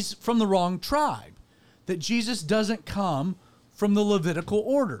that he's from the wrong tribe, that Jesus doesn't come from the Levitical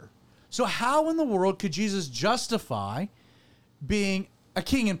order. So how in the world could Jesus justify being a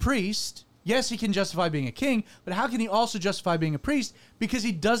king and priest? Yes, he can justify being a king, but how can he also justify being a priest? Because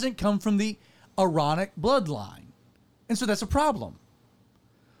he doesn't come from the Aaronic bloodline. And so that's a problem.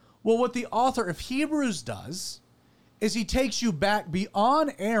 Well, what the author of Hebrews does is he takes you back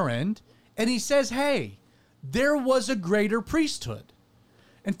beyond Aaron and he says, hey, there was a greater priesthood.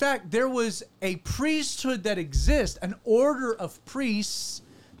 In fact, there was a priesthood that exists, an order of priests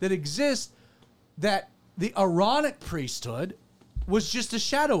that exists that the Aaronic priesthood was just a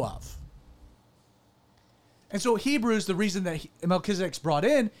shadow of. And so Hebrews, the reason that Melchizedek's brought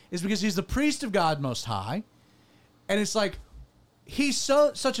in is because he's the priest of God Most High. And it's like, he's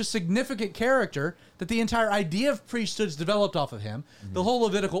such a significant character that the entire idea of priesthood is developed off of him. Mm-hmm. The whole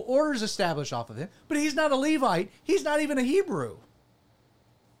Levitical order is established off of him. But he's not a Levite. He's not even a Hebrew.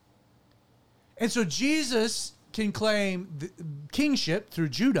 And so Jesus can claim the kingship through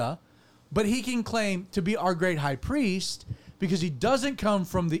Judah, but he can claim to be our great high priest because he doesn't come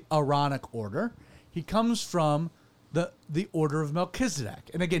from the Aaronic order. He comes from the order of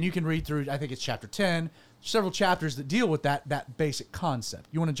Melchizedek. And again, you can read through, I think it's chapter 10, several chapters that deal with that basic concept.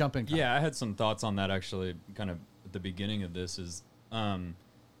 You want to jump in, Kyle? Yeah, I had some thoughts on that actually kind of at the beginning of this is, I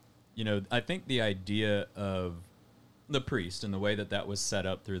think the idea of the priest and the way that was set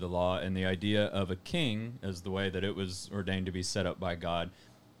up through the law and the idea of a king as the way that it was ordained to be set up by God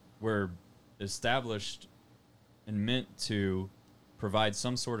were established and meant to provide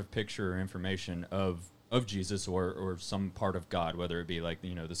some sort of picture or information of Jesus or some part of God, whether it be like,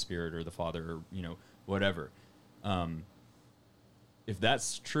 the Spirit or the Father or, whatever. If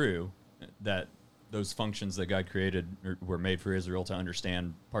that's true, that those functions that God created were made for Israel to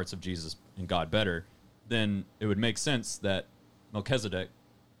understand parts of Jesus and God better, then it would make sense that Melchizedek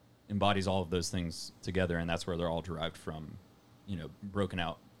embodies all of those things together, and that's where they're all derived from, broken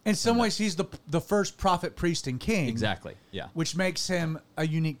out. In some ways, he's the first prophet, priest, and king. Exactly, yeah. Which makes him a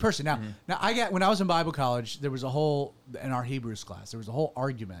unique person. Now, when I was in Bible college, there was in our Hebrews class, there was a whole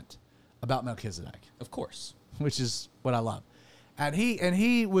argument about Melchizedek. Of course. Which is what I love. And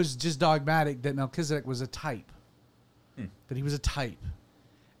he was just dogmatic that Melchizedek was a type. That he was a type.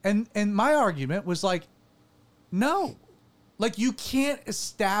 And my argument was like, no. Like, you can't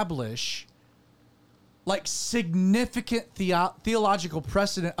establish like significant theological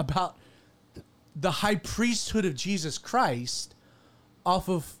precedent about the high priesthood of Jesus Christ off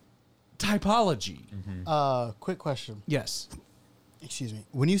of typology. Quick question. Yes. Excuse me.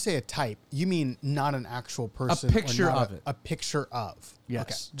 When you say a type, you mean not an actual person. A picture of it. A picture of. Yes.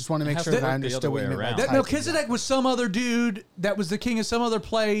 Okay. Just want to make has sure to that I work the understood other what you way meant by around. That type. Melchizedek was some other dude that was the king of some other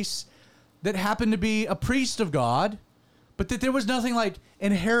place that happened to be a priest of God, but that there was nothing like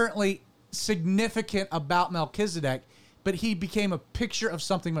inherently significant about Melchizedek, but he became a picture of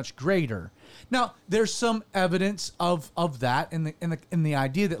something much greater. Now, there's some evidence of that in the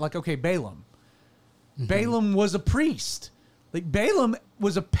idea that, like, okay, Balaam. Mm-hmm. Balaam was a priest. Like, Balaam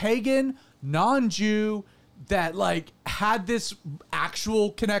was a pagan, non-Jew that, like, had this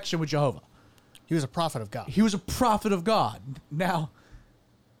actual connection with Jehovah. He was a prophet of God. He was a prophet of God. Now,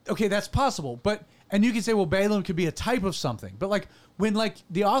 okay, that's possible, and you can say, well, Balaam could be a type of something. But, like, when, like,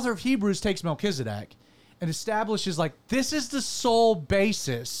 the author of Hebrews takes Melchizedek and establishes, like, this is the sole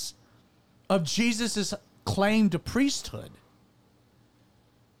basis of Jesus' claim to priesthood,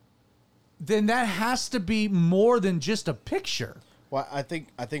 then that has to be more than just a picture. Well, I think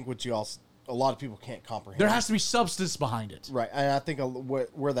what a lot of people can't comprehend. There has to be substance behind it. Right, and I think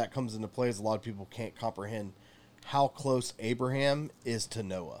where that comes into play is a lot of people can't comprehend how close Abraham is to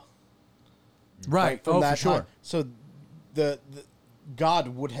Noah. Right. Like, from that for sure. time. So the God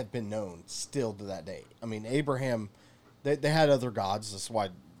would have been known still to that day. I mean, Abraham, they had other gods. That's why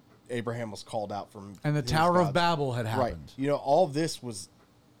Abraham was called out from. And the Tower of Babel had happened. Right. All this was.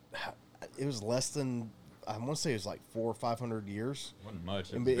 It was less than, I want to say it was like 400 or 500 years. Wasn't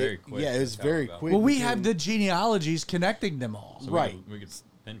much. It was very quick. Yeah, it was very quick. Well, we have the genealogies connecting them all. So right. We could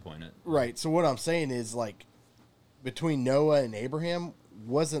pinpoint it. Right. So what I'm saying is, like, between Noah and Abraham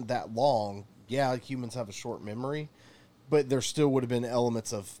wasn't that long. Yeah, humans have a short memory, but there still would have been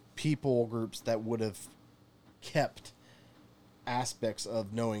elements of people groups that would have kept aspects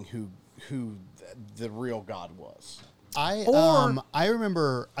of knowing who the real God was. I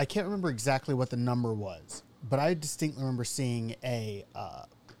remember, I can't remember exactly what the number was, but I distinctly remember seeing a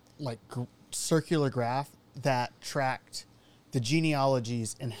circular graph that tracked the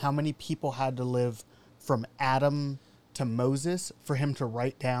genealogies and how many people had to live from Adam to Moses for him to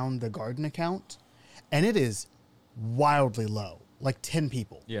write down the garden account. And it is wildly low, like 10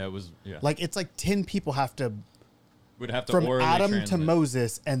 people. Yeah, it was. Yeah, Like it's like 10 people would have to from orally Adam to transmit.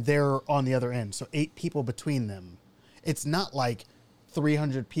 Moses, and they're on the other end. So 8 people between them. It's not like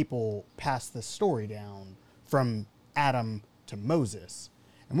 300 people pass the story down from Adam to Moses.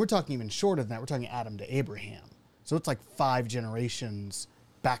 And we're talking even shorter than that. We're talking Adam to Abraham. So it's like 5 generations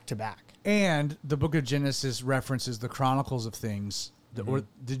back to back. And the book of Genesis references the chronicles of things, or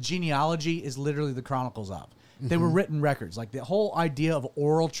the genealogy is literally the chronicles of. They were written records. Like the whole idea of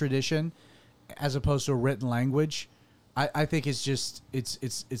oral tradition as opposed to a written language, I think it's just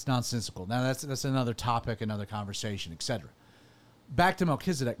it's nonsensical. Now that's another topic, another conversation, etc. Back to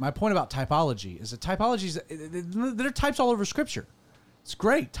Melchizedek. My point about typology is that typologies, there are types all over Scripture. It's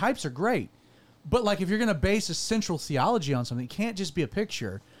great. Types are great. But like if you're going to base a central theology on something, it can't just be a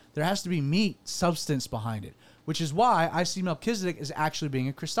picture. There has to be meat, substance behind it, which is why I see Melchizedek as actually being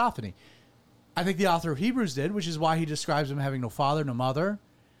a Christophany. I think the author of Hebrews did, which is why he describes him having no father, no mother,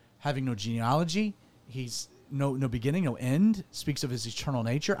 having no genealogy. He's no beginning, no end, speaks of his eternal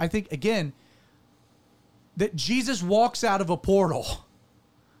nature. I think, again, that Jesus walks out of a portal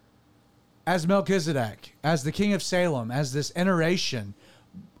as Melchizedek, as the king of Salem, as this iteration,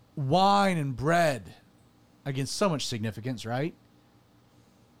 wine and bread, against so much significance, right?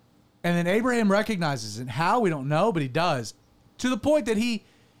 And then Abraham recognizes it. How? We don't know, but he does. To the point that he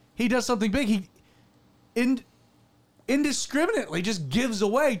does something big. He indiscriminately just gives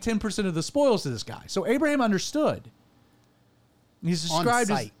away 10% of the spoils to this guy. So Abraham understood. He's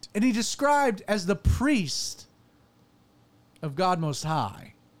described he's described as the priest of God Most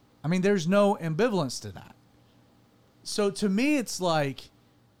High. I mean, there's no ambivalence to that. So to me, it's like,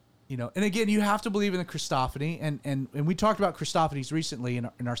 and again, you have to believe in the Christophany, and we talked about Christophanies recently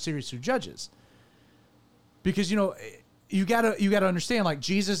in our series through Judges, because you gotta understand, like,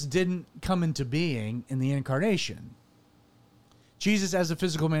 Jesus didn't come into being in the incarnation. Jesus, as a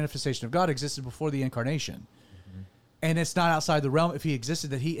physical manifestation of God, existed before the incarnation, and it's not outside the realm, if he existed,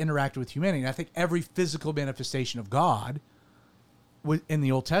 that he interacted with humanity. And I think every physical manifestation of God in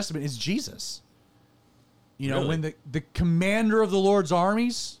the Old Testament is Jesus. Really? When the commander of the Lord's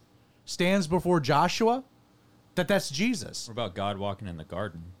armies stands before Joshua, that's Jesus. What about God walking in the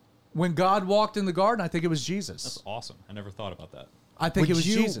garden? When God walked in the garden, I think it was Jesus. That's awesome. I never thought about that. I think it was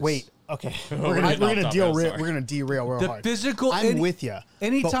Jesus. Wait, okay. We're We're gonna derail real The hard. physical. I'm with you.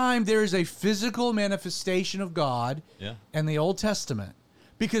 Anytime there is a physical manifestation of God Yeah. in the Old Testament,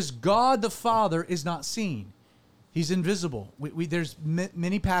 because God the Father is not seen. He's invisible. There's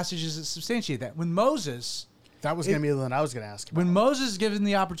many passages that substantiate that. When Moses... That was going to be the one I was going to ask about. When Moses is given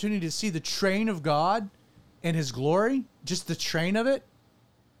the opportunity to see the train of God and his glory, just the train of it,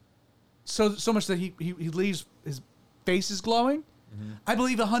 so much that he leaves, his face is glowing, I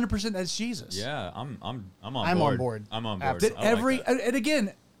believe 100% that's Jesus. Yeah, I'm on I'm board. on board. I'm on board. Absolutely. I like that. And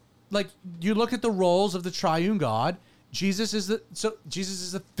again, like, you look at the roles of the triune God, Jesus is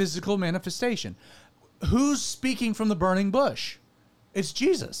the physical manifestation. Who's speaking from the burning bush? It's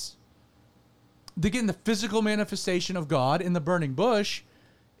Jesus. Again, the physical manifestation of God in the burning bush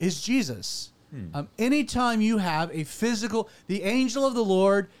is Jesus. Anytime you have a physical, the angel of the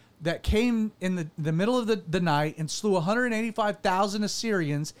Lord that came in the middle of the night and slew 185,000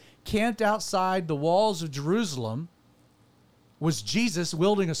 Assyrians camped outside the walls of Jerusalem, was Jesus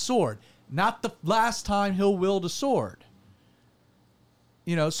wielding a sword. Not the last time he'll wield a sword.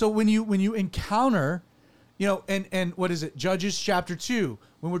 So when you encounter, and what is it? Judges chapter 2,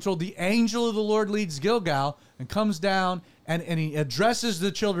 when we're told the angel of the Lord leads Gilgal and comes down and he addresses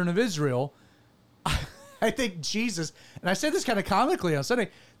the children of Israel. I think Jesus, and I said this kind of comically on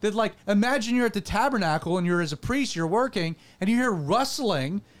Sunday, that, like, imagine you're at the tabernacle and you're, as a priest, you're working and you hear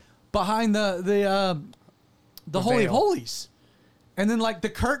rustling behind the Holy of veil. Holies. And then, like, the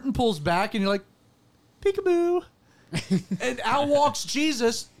curtain pulls back and you're like, peekaboo. And out walks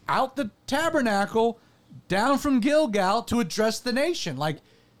Jesus out the tabernacle down from Gilgal to address the nation. Like,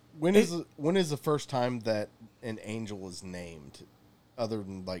 When is the first time that an angel is named, other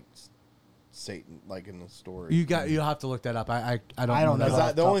than, like, Satan, like in the story? you'll have to look that up. I don't know. I don't know. that.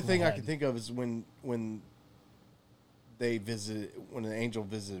 Off The the only top of my thing I head. can think of is when an angel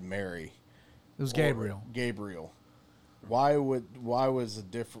visited Mary. It was Gabriel. Gabriel. Why was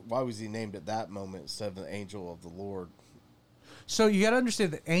he named at that moment instead of the angel of the Lord? So you got to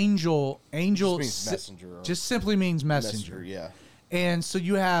understand that angel Just means messenger. just simply means messenger. Yeah. And so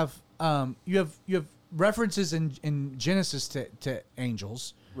you have references in Genesis to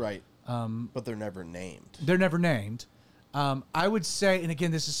angels. Right. But they're never named. They're never named. I would say, and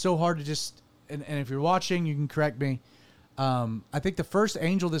again, this is so hard to just, and if you're watching, you can correct me. I think the first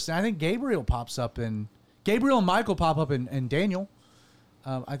angel I think Gabriel and Michael pop up in Daniel.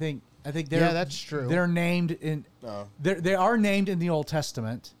 I think that's true. They're named in. They are named in the Old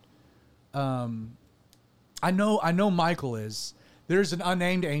Testament. I know Michael is. There's an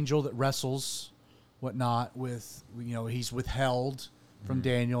unnamed angel that wrestles, whatnot, with he's withheld from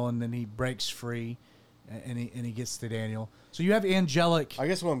Daniel, and then he breaks free, and he gets to Daniel. So you have angelic. I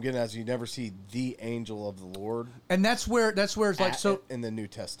guess what I'm getting at is you never see the angel of the Lord, and that's where it's like in the New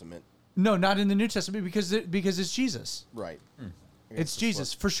Testament. No, not in the New Testament because it's Jesus. Right. It's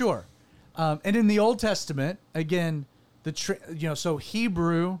Jesus for sure. And in the Old Testament, again, so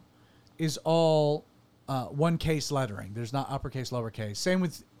Hebrew is all one case lettering. There's not uppercase, lowercase. Same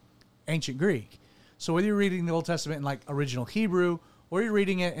with ancient Greek. So whether you're reading the Old Testament in like original Hebrew or you're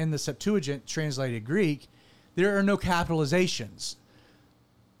reading it in the Septuagint translated Greek, there are no capitalizations.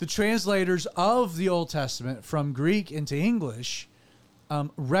 The translators of the Old Testament from Greek into English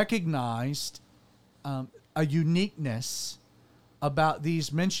recognized a uniqueness about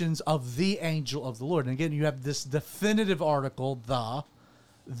these mentions of the angel of the Lord. And again, you have this definitive article,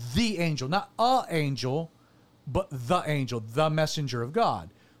 the angel, not a angel, but the angel, the messenger of God,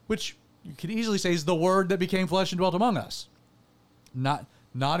 which you could easily say is the word that became flesh and dwelt among us. Not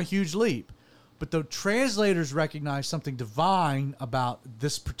a huge leap. But the translators recognize something divine about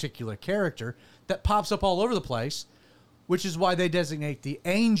this particular character that pops up all over the place, which is why they designate the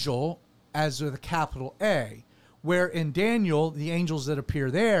angel as with a capital A, where in Daniel, the angels that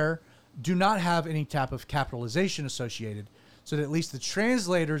appear there do not have any type of capitalization associated, so that at least the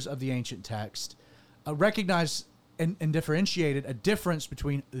translators of the ancient text recognize and differentiated a difference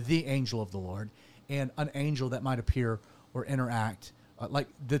between the angel of the Lord and an angel that might appear or interact. Like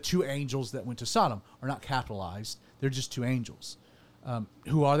the two angels that went to Sodom are not capitalized. They're just two angels.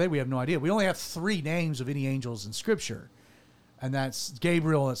 Who are they? We have no idea. We only have 3 names of any angels in Scripture. And that's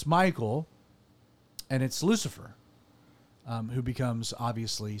Gabriel, it's Michael, and it's Lucifer, who becomes,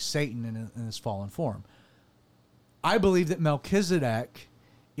 obviously, Satan in his fallen form. I believe that Melchizedek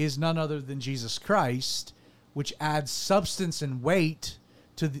is none other than Jesus Christ, which adds substance and weight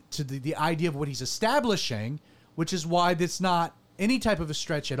to the idea of what he's establishing, which is why it's not any type of a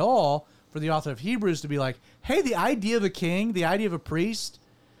stretch at all for the author of Hebrews to be like, hey, the idea of a king, the idea of a priest,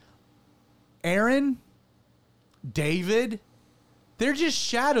 Aaron, David, they're just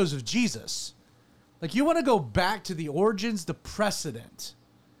shadows of Jesus. Like, you want to go back to the origins, the precedent.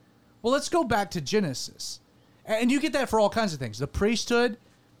 Well, let's go back to Genesis. And you get that for all kinds of things. The priesthood's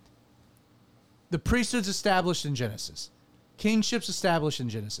established in Genesis. Kingship's established in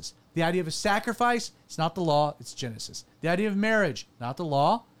Genesis. The idea of a sacrifice, it's not the law, it's Genesis. The idea of marriage, not the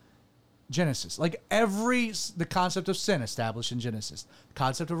law, Genesis. Like the concept of sin established in Genesis. The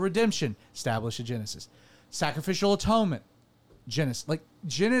concept of redemption established in Genesis. Sacrificial atonement, Genesis. Like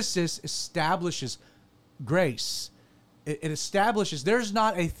Genesis establishes grace. It establishes, there's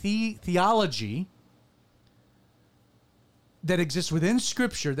not a theology that exists within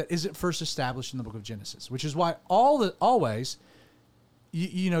Scripture that isn't first established in the book of Genesis, which is why always,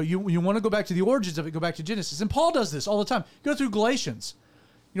 you want to go back to the origins of it, go back to Genesis. And Paul does this all the time. Go through Galatians.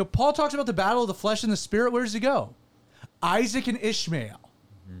 Paul talks about the battle of the flesh and the spirit. Where does he go? Isaac and Ishmael.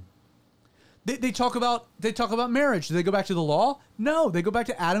 Mm-hmm. They talk about marriage. Do they go back to the law? No, they go back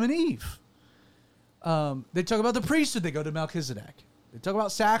to Adam and Eve. They talk about the priesthood. They go to Melchizedek. They talk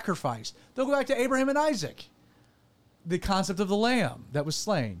about sacrifice. They'll go back to Abraham and Isaac. The concept of the lamb that was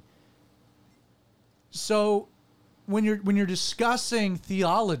slain. So when you're discussing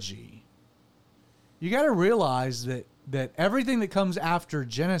theology, you got to realize that everything that comes after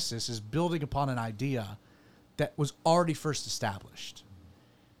Genesis is building upon an idea that was already first established.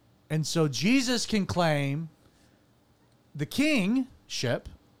 And so Jesus can claim the kingship,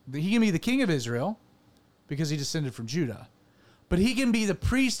 he can be the king of Israel because he descended from Judah. But he can be the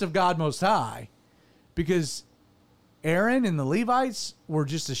priest of God Most High because Aaron and the Levites were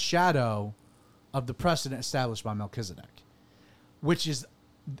just a shadow of the precedent established by Melchizedek, which is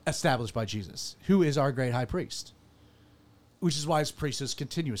established by Jesus, who is our great high priest, which is why his priest is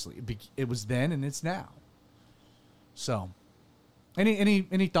continuously. It was then and it's now. So,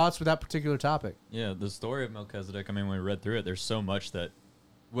 any thoughts with that particular topic? Yeah, the story of Melchizedek, when we read through it, there's so much that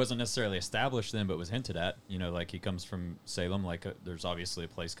wasn't necessarily established then, but was hinted at. You know, like he comes from Salem. Like there's obviously a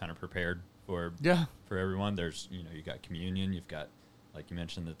place kind of prepared for everyone. There's you got communion. You've got, like you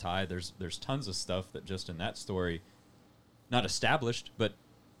mentioned, the tithe. There's tons of stuff that just in that story, not established, but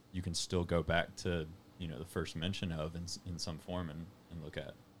you can still go back to the first mention of in some form and look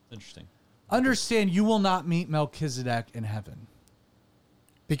at. It's interesting. Understand, you will not meet Melchizedek in heaven.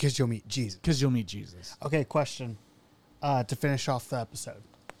 Because you'll meet Jesus. Because you'll meet Jesus. Okay, question to finish off the episode.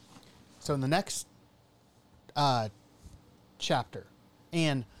 So in the next chapter,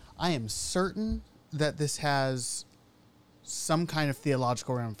 and I am certain that this has some kind of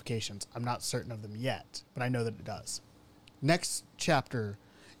theological ramifications. I'm not certain of them yet, but I know that it does. Next chapter,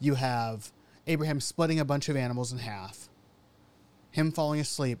 you have Abraham splitting a bunch of animals in half, him falling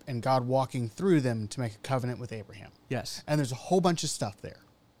asleep, and God walking through them to make a covenant with Abraham. Yes. And there's a whole bunch of stuff there.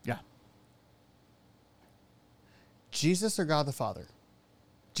 Yeah. Jesus or God the Father?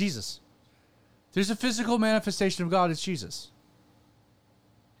 Jesus. There's a physical manifestation of God. It's Jesus.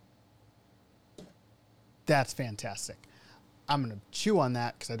 That's fantastic. I'm going to chew on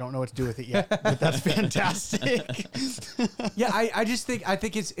that because I don't know what to do with it yet, but that's fantastic. Yeah, I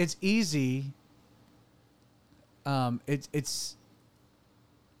think it's easy. It's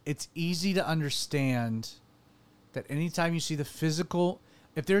easy to understand that anytime you see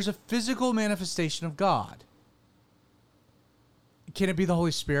if there's a physical manifestation of God, can it be the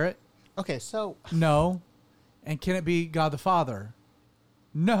Holy Spirit? Okay, so... No. And can it be God the Father?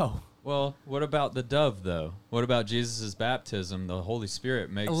 No. Well, what about the dove, though? What about Jesus' baptism? The Holy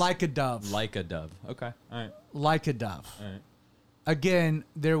Spirit makes... Like a dove. Like a dove. Okay, all right. Like a dove. All right. Again,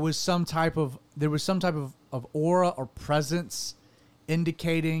 there was some type of aura or presence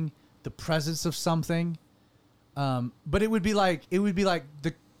indicating the presence of something. But it would be like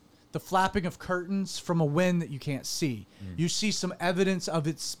the flapping of curtains from a wind that you can't see. Mm. You see some evidence of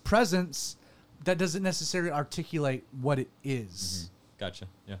its presence that doesn't necessarily articulate what it is. Mm-hmm. Gotcha.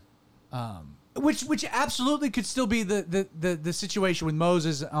 Yeah. Which absolutely could still be the situation with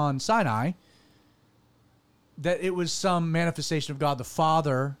Moses on Sinai. That it was some manifestation of God the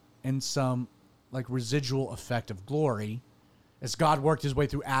Father and some like residual effect of glory as God worked his way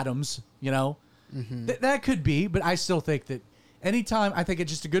through atoms, Mm-hmm. That could be, but I still think that anytime, I think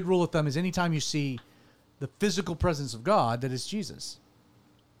it's just a good rule of thumb is anytime you see the physical presence of God, that is Jesus.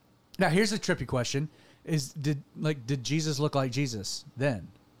 Now, here's a trippy question: did Jesus look like Jesus then?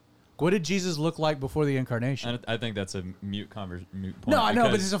 What did Jesus look like before the incarnation? I think that's a moot point. No, I know,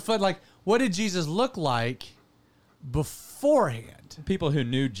 but it's a fun. Like, what did Jesus look like beforehand? People who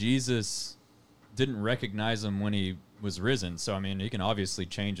knew Jesus didn't recognize him when he was risen. So I mean, he can obviously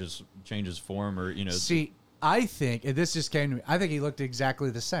change his form, or See, I think, and this just came to me, I think he looked exactly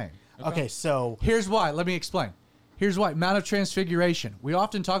the same. Okay, so here's why. Let me explain. Here's why. Mount of Transfiguration. We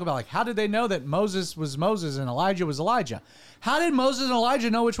often talk about, like, how did they know that Moses was Moses and Elijah was Elijah? How did Moses and Elijah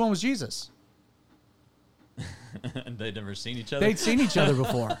know which one was Jesus? They'd never seen each other. They'd seen each other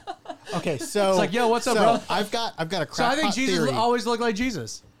before. Okay, so it's like, yo, what's up, bro? I've got a crackpot So I think Jesus theory. always looked like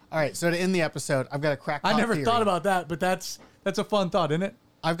Jesus. All right, so to end the episode, I've got a crackpot I never theory. thought about that, but that's a fun thought, isn't it?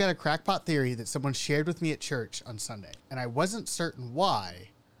 I've got a crackpot theory that someone shared with me at church on Sunday, and I wasn't certain why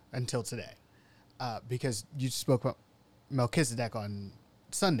until today, because you spoke about Melchizedek on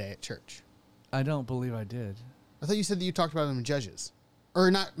Sunday at church. I don't believe I did. I thought you said that you talked about him in Judges. Or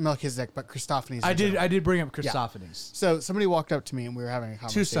not Melchizedek, but Christophanies. I did bring up Christophanies. Yeah. So somebody walked up to me, and we were having a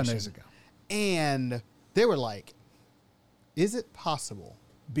conversation. 2 Sundays ago. And they were like, is it possible,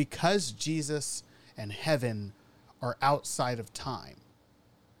 because Jesus and heaven are outside of time,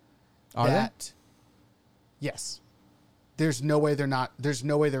 Are they? Yes. There's no way they're not. There's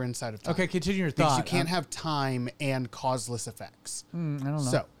no way they're inside of time. Okay, continue your Because thought. you can't have time and causeless effects. I don't know.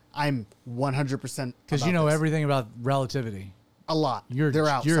 So I'm 100% because you know everything about relativity. A lot. You're They're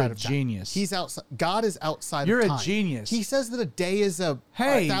outside a of time. genius. He's outside. God is outside You're of a time. genius. He says that a day is a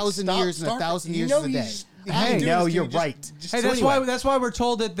Hey, 1,000 years, and 1,000 years is a day. Hey, no, you're right. Hey, that's why we're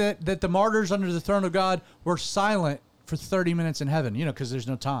told that the martyrs under the throne of God were silent for 30 minutes in heaven. Because there's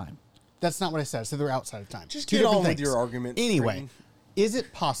no time. That's not what I said. I said they're outside of time. Just Two get different on with things. your argument. Anyway, Creighton. is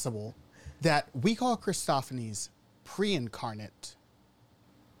it possible that we call Christophanies pre-incarnate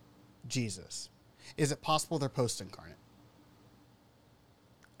Jesus? Is it possible they're post-incarnate?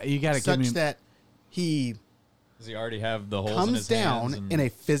 You got to give Such me that he Does he already have the holes in comes his hands down and- in a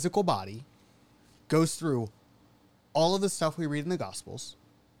physical body, goes through all of the stuff we read in the Gospels,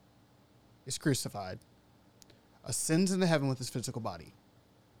 is crucified, ascends into heaven with his physical body,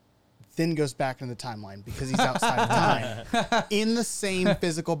 then goes back into the timeline because he's outside of time in the same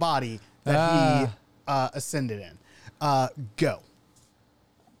physical body that he ascended in. Go.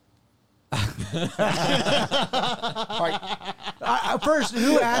 First,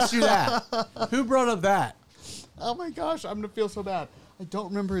 who asked you that? Who brought up that? Oh my gosh, I'm gonna feel so bad. I don't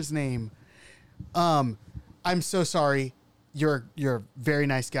remember his name. I'm so sorry. You're a very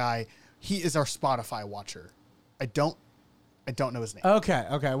nice guy. He is our Spotify watcher. I don't know his name. Okay.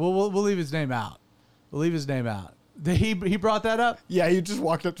 We'll leave his name out. We'll leave his name out. He brought that up? Yeah, he just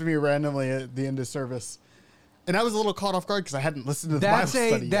walked up to me randomly at the end of service. And I was a little caught off guard because I hadn't listened to the Bible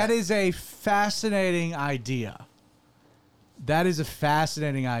study yet. That is a fascinating idea. That is a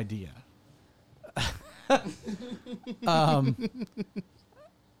fascinating idea.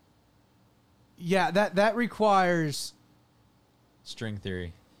 Yeah, that requires String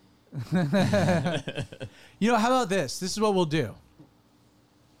theory. how about this? This is what we'll do.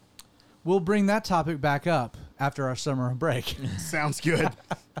 We'll bring that topic back up after our summer break. Sounds good.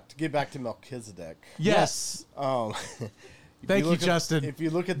 To get back to Melchizedek. Yes. Thank you, Justin. If you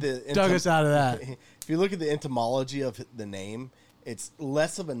look at the Dug us out of that. If you look at the etymology of the name, it's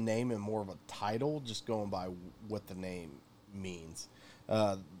less of a name and more of a title, just going by what the name means.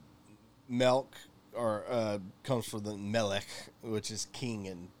 Melch comes from the Melech, which is king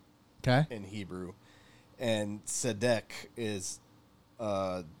in Hebrew, and Sedek is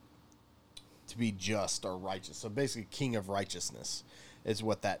to be just or righteous. So basically, king of righteousness is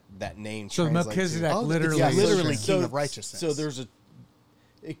what that name. So translates Melchizedek to. literally so king of righteousness. So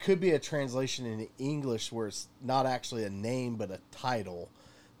it could be a translation in English where it's not actually a name but a title,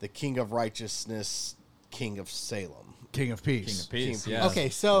 the king of righteousness, king of Salem. King of Peace. King of Peace. King Yeah. of- Okay,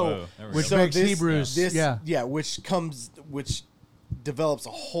 so- Whoa, there we Which go. makes Hebrews. which develops a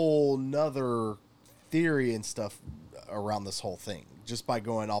whole nother theory and stuff around this whole thing just by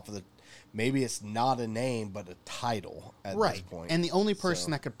going off of maybe it's not a name but a title at this point. And the only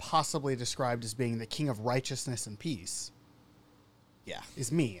person that could possibly described as being the king of righteousness and peace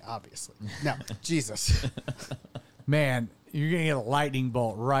is me, obviously. No, Jesus. Man, you're gonna get a lightning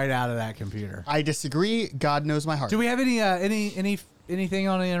bolt right out of that computer. I disagree. God knows my heart. Do we have anything on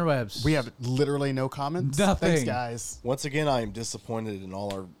the interwebs? We have literally no comments. Nothing. Thanks, guys. Once again, I am disappointed in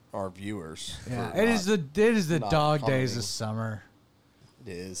all our viewers. Yeah, for it is the not dog days commenting. of summer.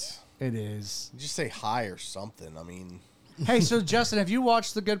 It is. It is. Just say hi or something. I mean, Hey, so Justin, have you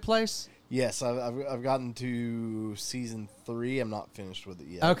watched The Good Place? yes, I've gotten to season 3. I'm not finished with it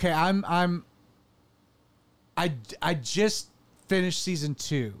yet. Okay, I just finished season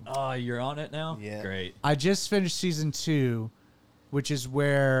 2. Oh, you're on it now? Yeah. Great. I just finished season 2, which is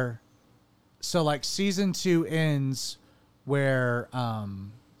where, so like season 2 ends where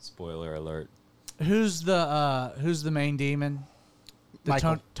Spoiler alert. who's the main demon?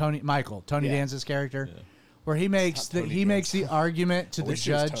 Tony Michael. Yeah. Danza's character, Yeah. where he makes Tony the argument to I the wish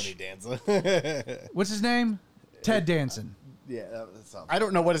it was judge. Tony Danza. What's his name? Ted Danson. Yeah, that sounds. I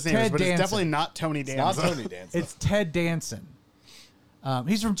don't know what his name Ted is, but Danson. it's definitely not Tony Not Danza. Tony Danza. It's Ted Danson.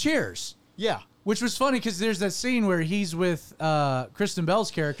 He's from Cheers, Yeah. which was funny because there's that scene where he's with Kristen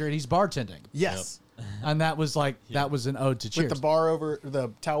Bell's character and he's bartending, Yes. and that was that was an ode to Cheers. With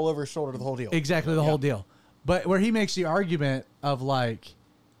the towel over his shoulder, the whole deal. Exactly the whole deal. But where he makes the argument of like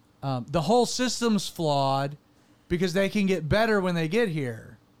the whole system's flawed because they can get better when they get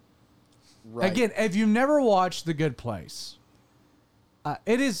here. right. Again, if you've never watched The Good Place,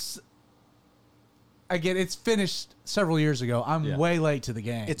 it is. Again, it's finished several years ago. I'm way late to the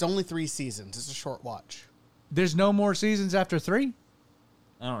game. It's only 3 seasons. It's a short watch. There's no more seasons after 3.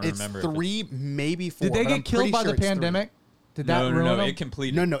 I don't It's remember. 3, maybe 4. Did they but get I'm killed pretty by sure the it's 3. pandemic? Did that No, ruin them? it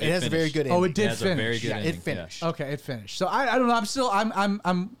completed. No, it has a very finished. good Oh, ending. it did has a very finish. good Yeah, ending. it finished. Okay, it finished. So I don't know. I'm still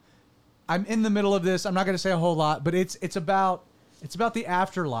I'm in the middle of this. I'm not going to say a whole lot, but it's about the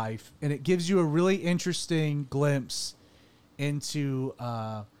afterlife, and it gives you a really interesting glimpse into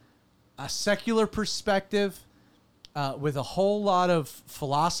a secular perspective with a whole lot of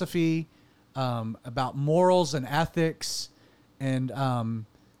philosophy about morals and ethics, and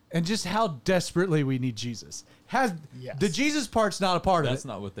just how desperately we need Jesus. Yes. The Jesus part's not a part of it. That's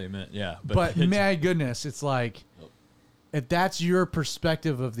not what they meant. Yeah, But my goodness, it's like, if that's your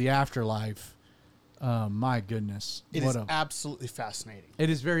perspective of the afterlife, my goodness, It is absolutely fascinating. it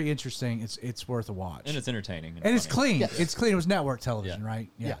is very interesting. It's worth a watch, and it's entertaining. and it's funny. clean. Yes. It's clean. It was network television, Yeah. right?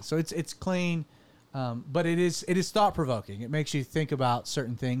 Yeah. So it's clean, but it is thought provoking. It makes you think about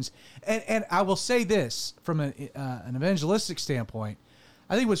certain things, and I will say this from an evangelistic standpoint.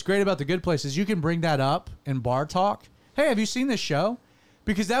 I think what's great about The Good Place is you can bring that up in bar talk. Hey, have you seen this show?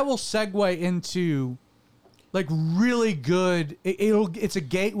 Because that will segue into like really good. It's a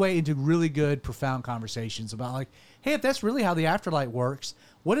gateway into really good, profound conversations about like, hey, if that's really how the afterlife works,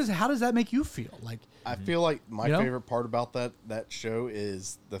 how does that make you feel? Like, I feel like my You know? favorite part about that show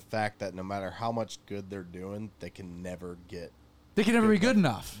is the fact that no matter how much good they're doing, they can never get. they can never be good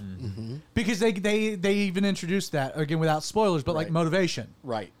enough because they even introduced that again without spoilers, but like Right. motivation,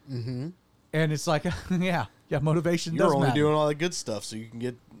 Right. and it's like, yeah, motivation. You're does only matter. doing all the good stuff, so you can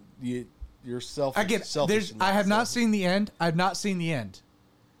get yourself. Again, I have not seen the end. I've not seen the end,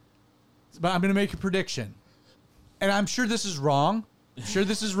 but I'm going to make a prediction, and I'm sure this is wrong.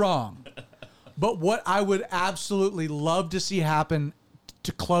 But what I would absolutely love to see happen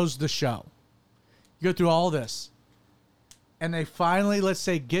to close the show, you go through all this, and they finally, let's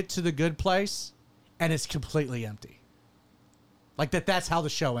say, get to the good place, and it's completely empty. Like that's how the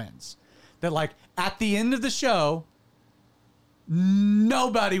show ends. That like at the end of the show,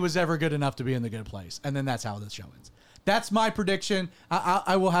 nobody was ever good enough to be in the good place, and then that's how the show ends. That's my prediction.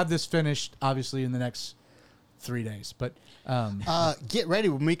 I will have this finished, obviously, in the next 3 days. But Get ready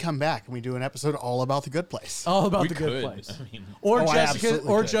when we come back and we do an episode all about the good place. all about We the good could. place, I mean, or Oh, I Jessica, absolutely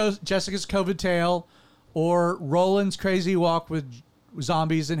or could. Jessica's COVID tale, or Roland's crazy walk with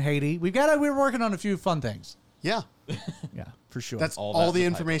zombies in Haiti. We're working on a few fun things. Yeah, Yeah, for sure. that's All all that the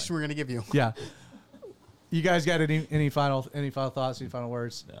in the information we're going to give you. yeah. You guys got any final thoughts? Any final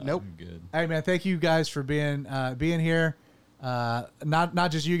words? Nope. I'm good. Hey man, thank you guys for being here.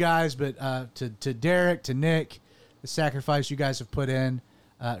 Not just you guys, but to Derek, to Nick, the sacrifice you guys have put in.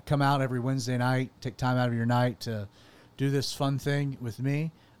 Come out every Wednesday night, take time out of your night to do this fun thing with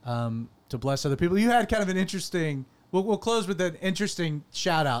me, to bless other people. You had kind of an interesting. We'll close with an interesting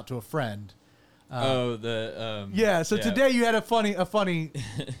shout out to a friend. Yeah. So today you had a funny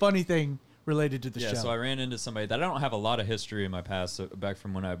thing related to the show. So I ran into somebody that I don't have a lot of history in my past, so back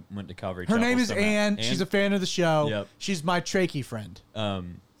from when I went to Calvary Her Chapel. name is somehow. Ann. She's a fan of the show. Yep. She's my trachea friend.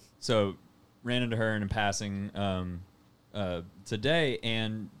 So ran into her in passing today,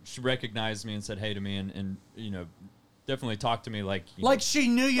 and she recognized me and said hey to me, and definitely talked to me like She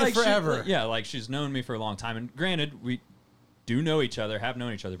knew you like forever. like she's known me for a long time. And granted, we do know each other, have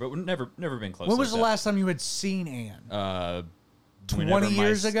known each other, but we've never been close. When like was the that. last time you had seen Ann? 20 20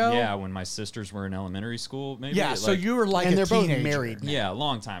 years ago? Yeah, when my sisters were in elementary school, maybe. Yeah, so you were like And a they're both teenager. married. Yeah, a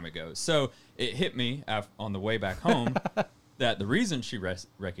long time ago. So it hit me on the way back home that the reason she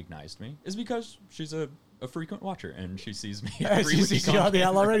recognized me is because she's a frequent watcher, and she sees me every She week sees you on the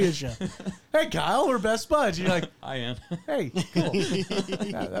Outlaw Radio show. Hey, Kyle, we're best buds. You're like, I am. hey, cool.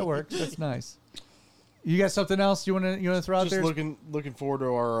 that works. That's nice. You got something else you want to throw out Just there? looking forward to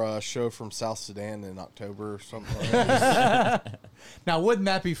our show from South Sudan in October or something like that. Now, wouldn't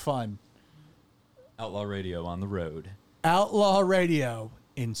that be fun? Outlaw Radio on the road. Outlaw Radio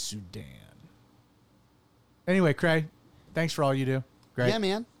in Sudan. Anyway, Craig, thanks for all you do. Great. Yeah,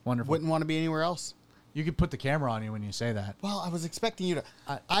 man. Wonderful. Wouldn't want to be anywhere else. You could put the camera on you when you say that. Well, I was expecting you to.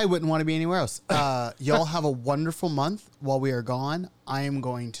 I wouldn't want to be anywhere else. Y'all have a wonderful month while we are gone. I am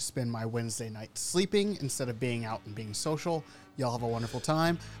going to spend my Wednesday night sleeping instead of being out and being social. Y'all have a wonderful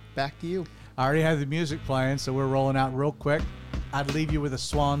time. Back to you. I already have the music playing, so we're rolling out real quick. I'd leave you with a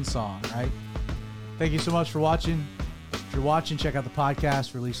swan song, right? Thank you so much for watching. If you're watching, check out the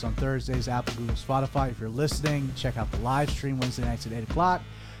podcast released on Thursdays, Apple, Google, Spotify. If you're listening, check out the live stream Wednesday nights at 8 o'clock.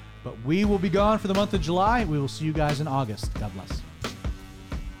 But we will be gone for the month of July. We will see you guys in August. God bless.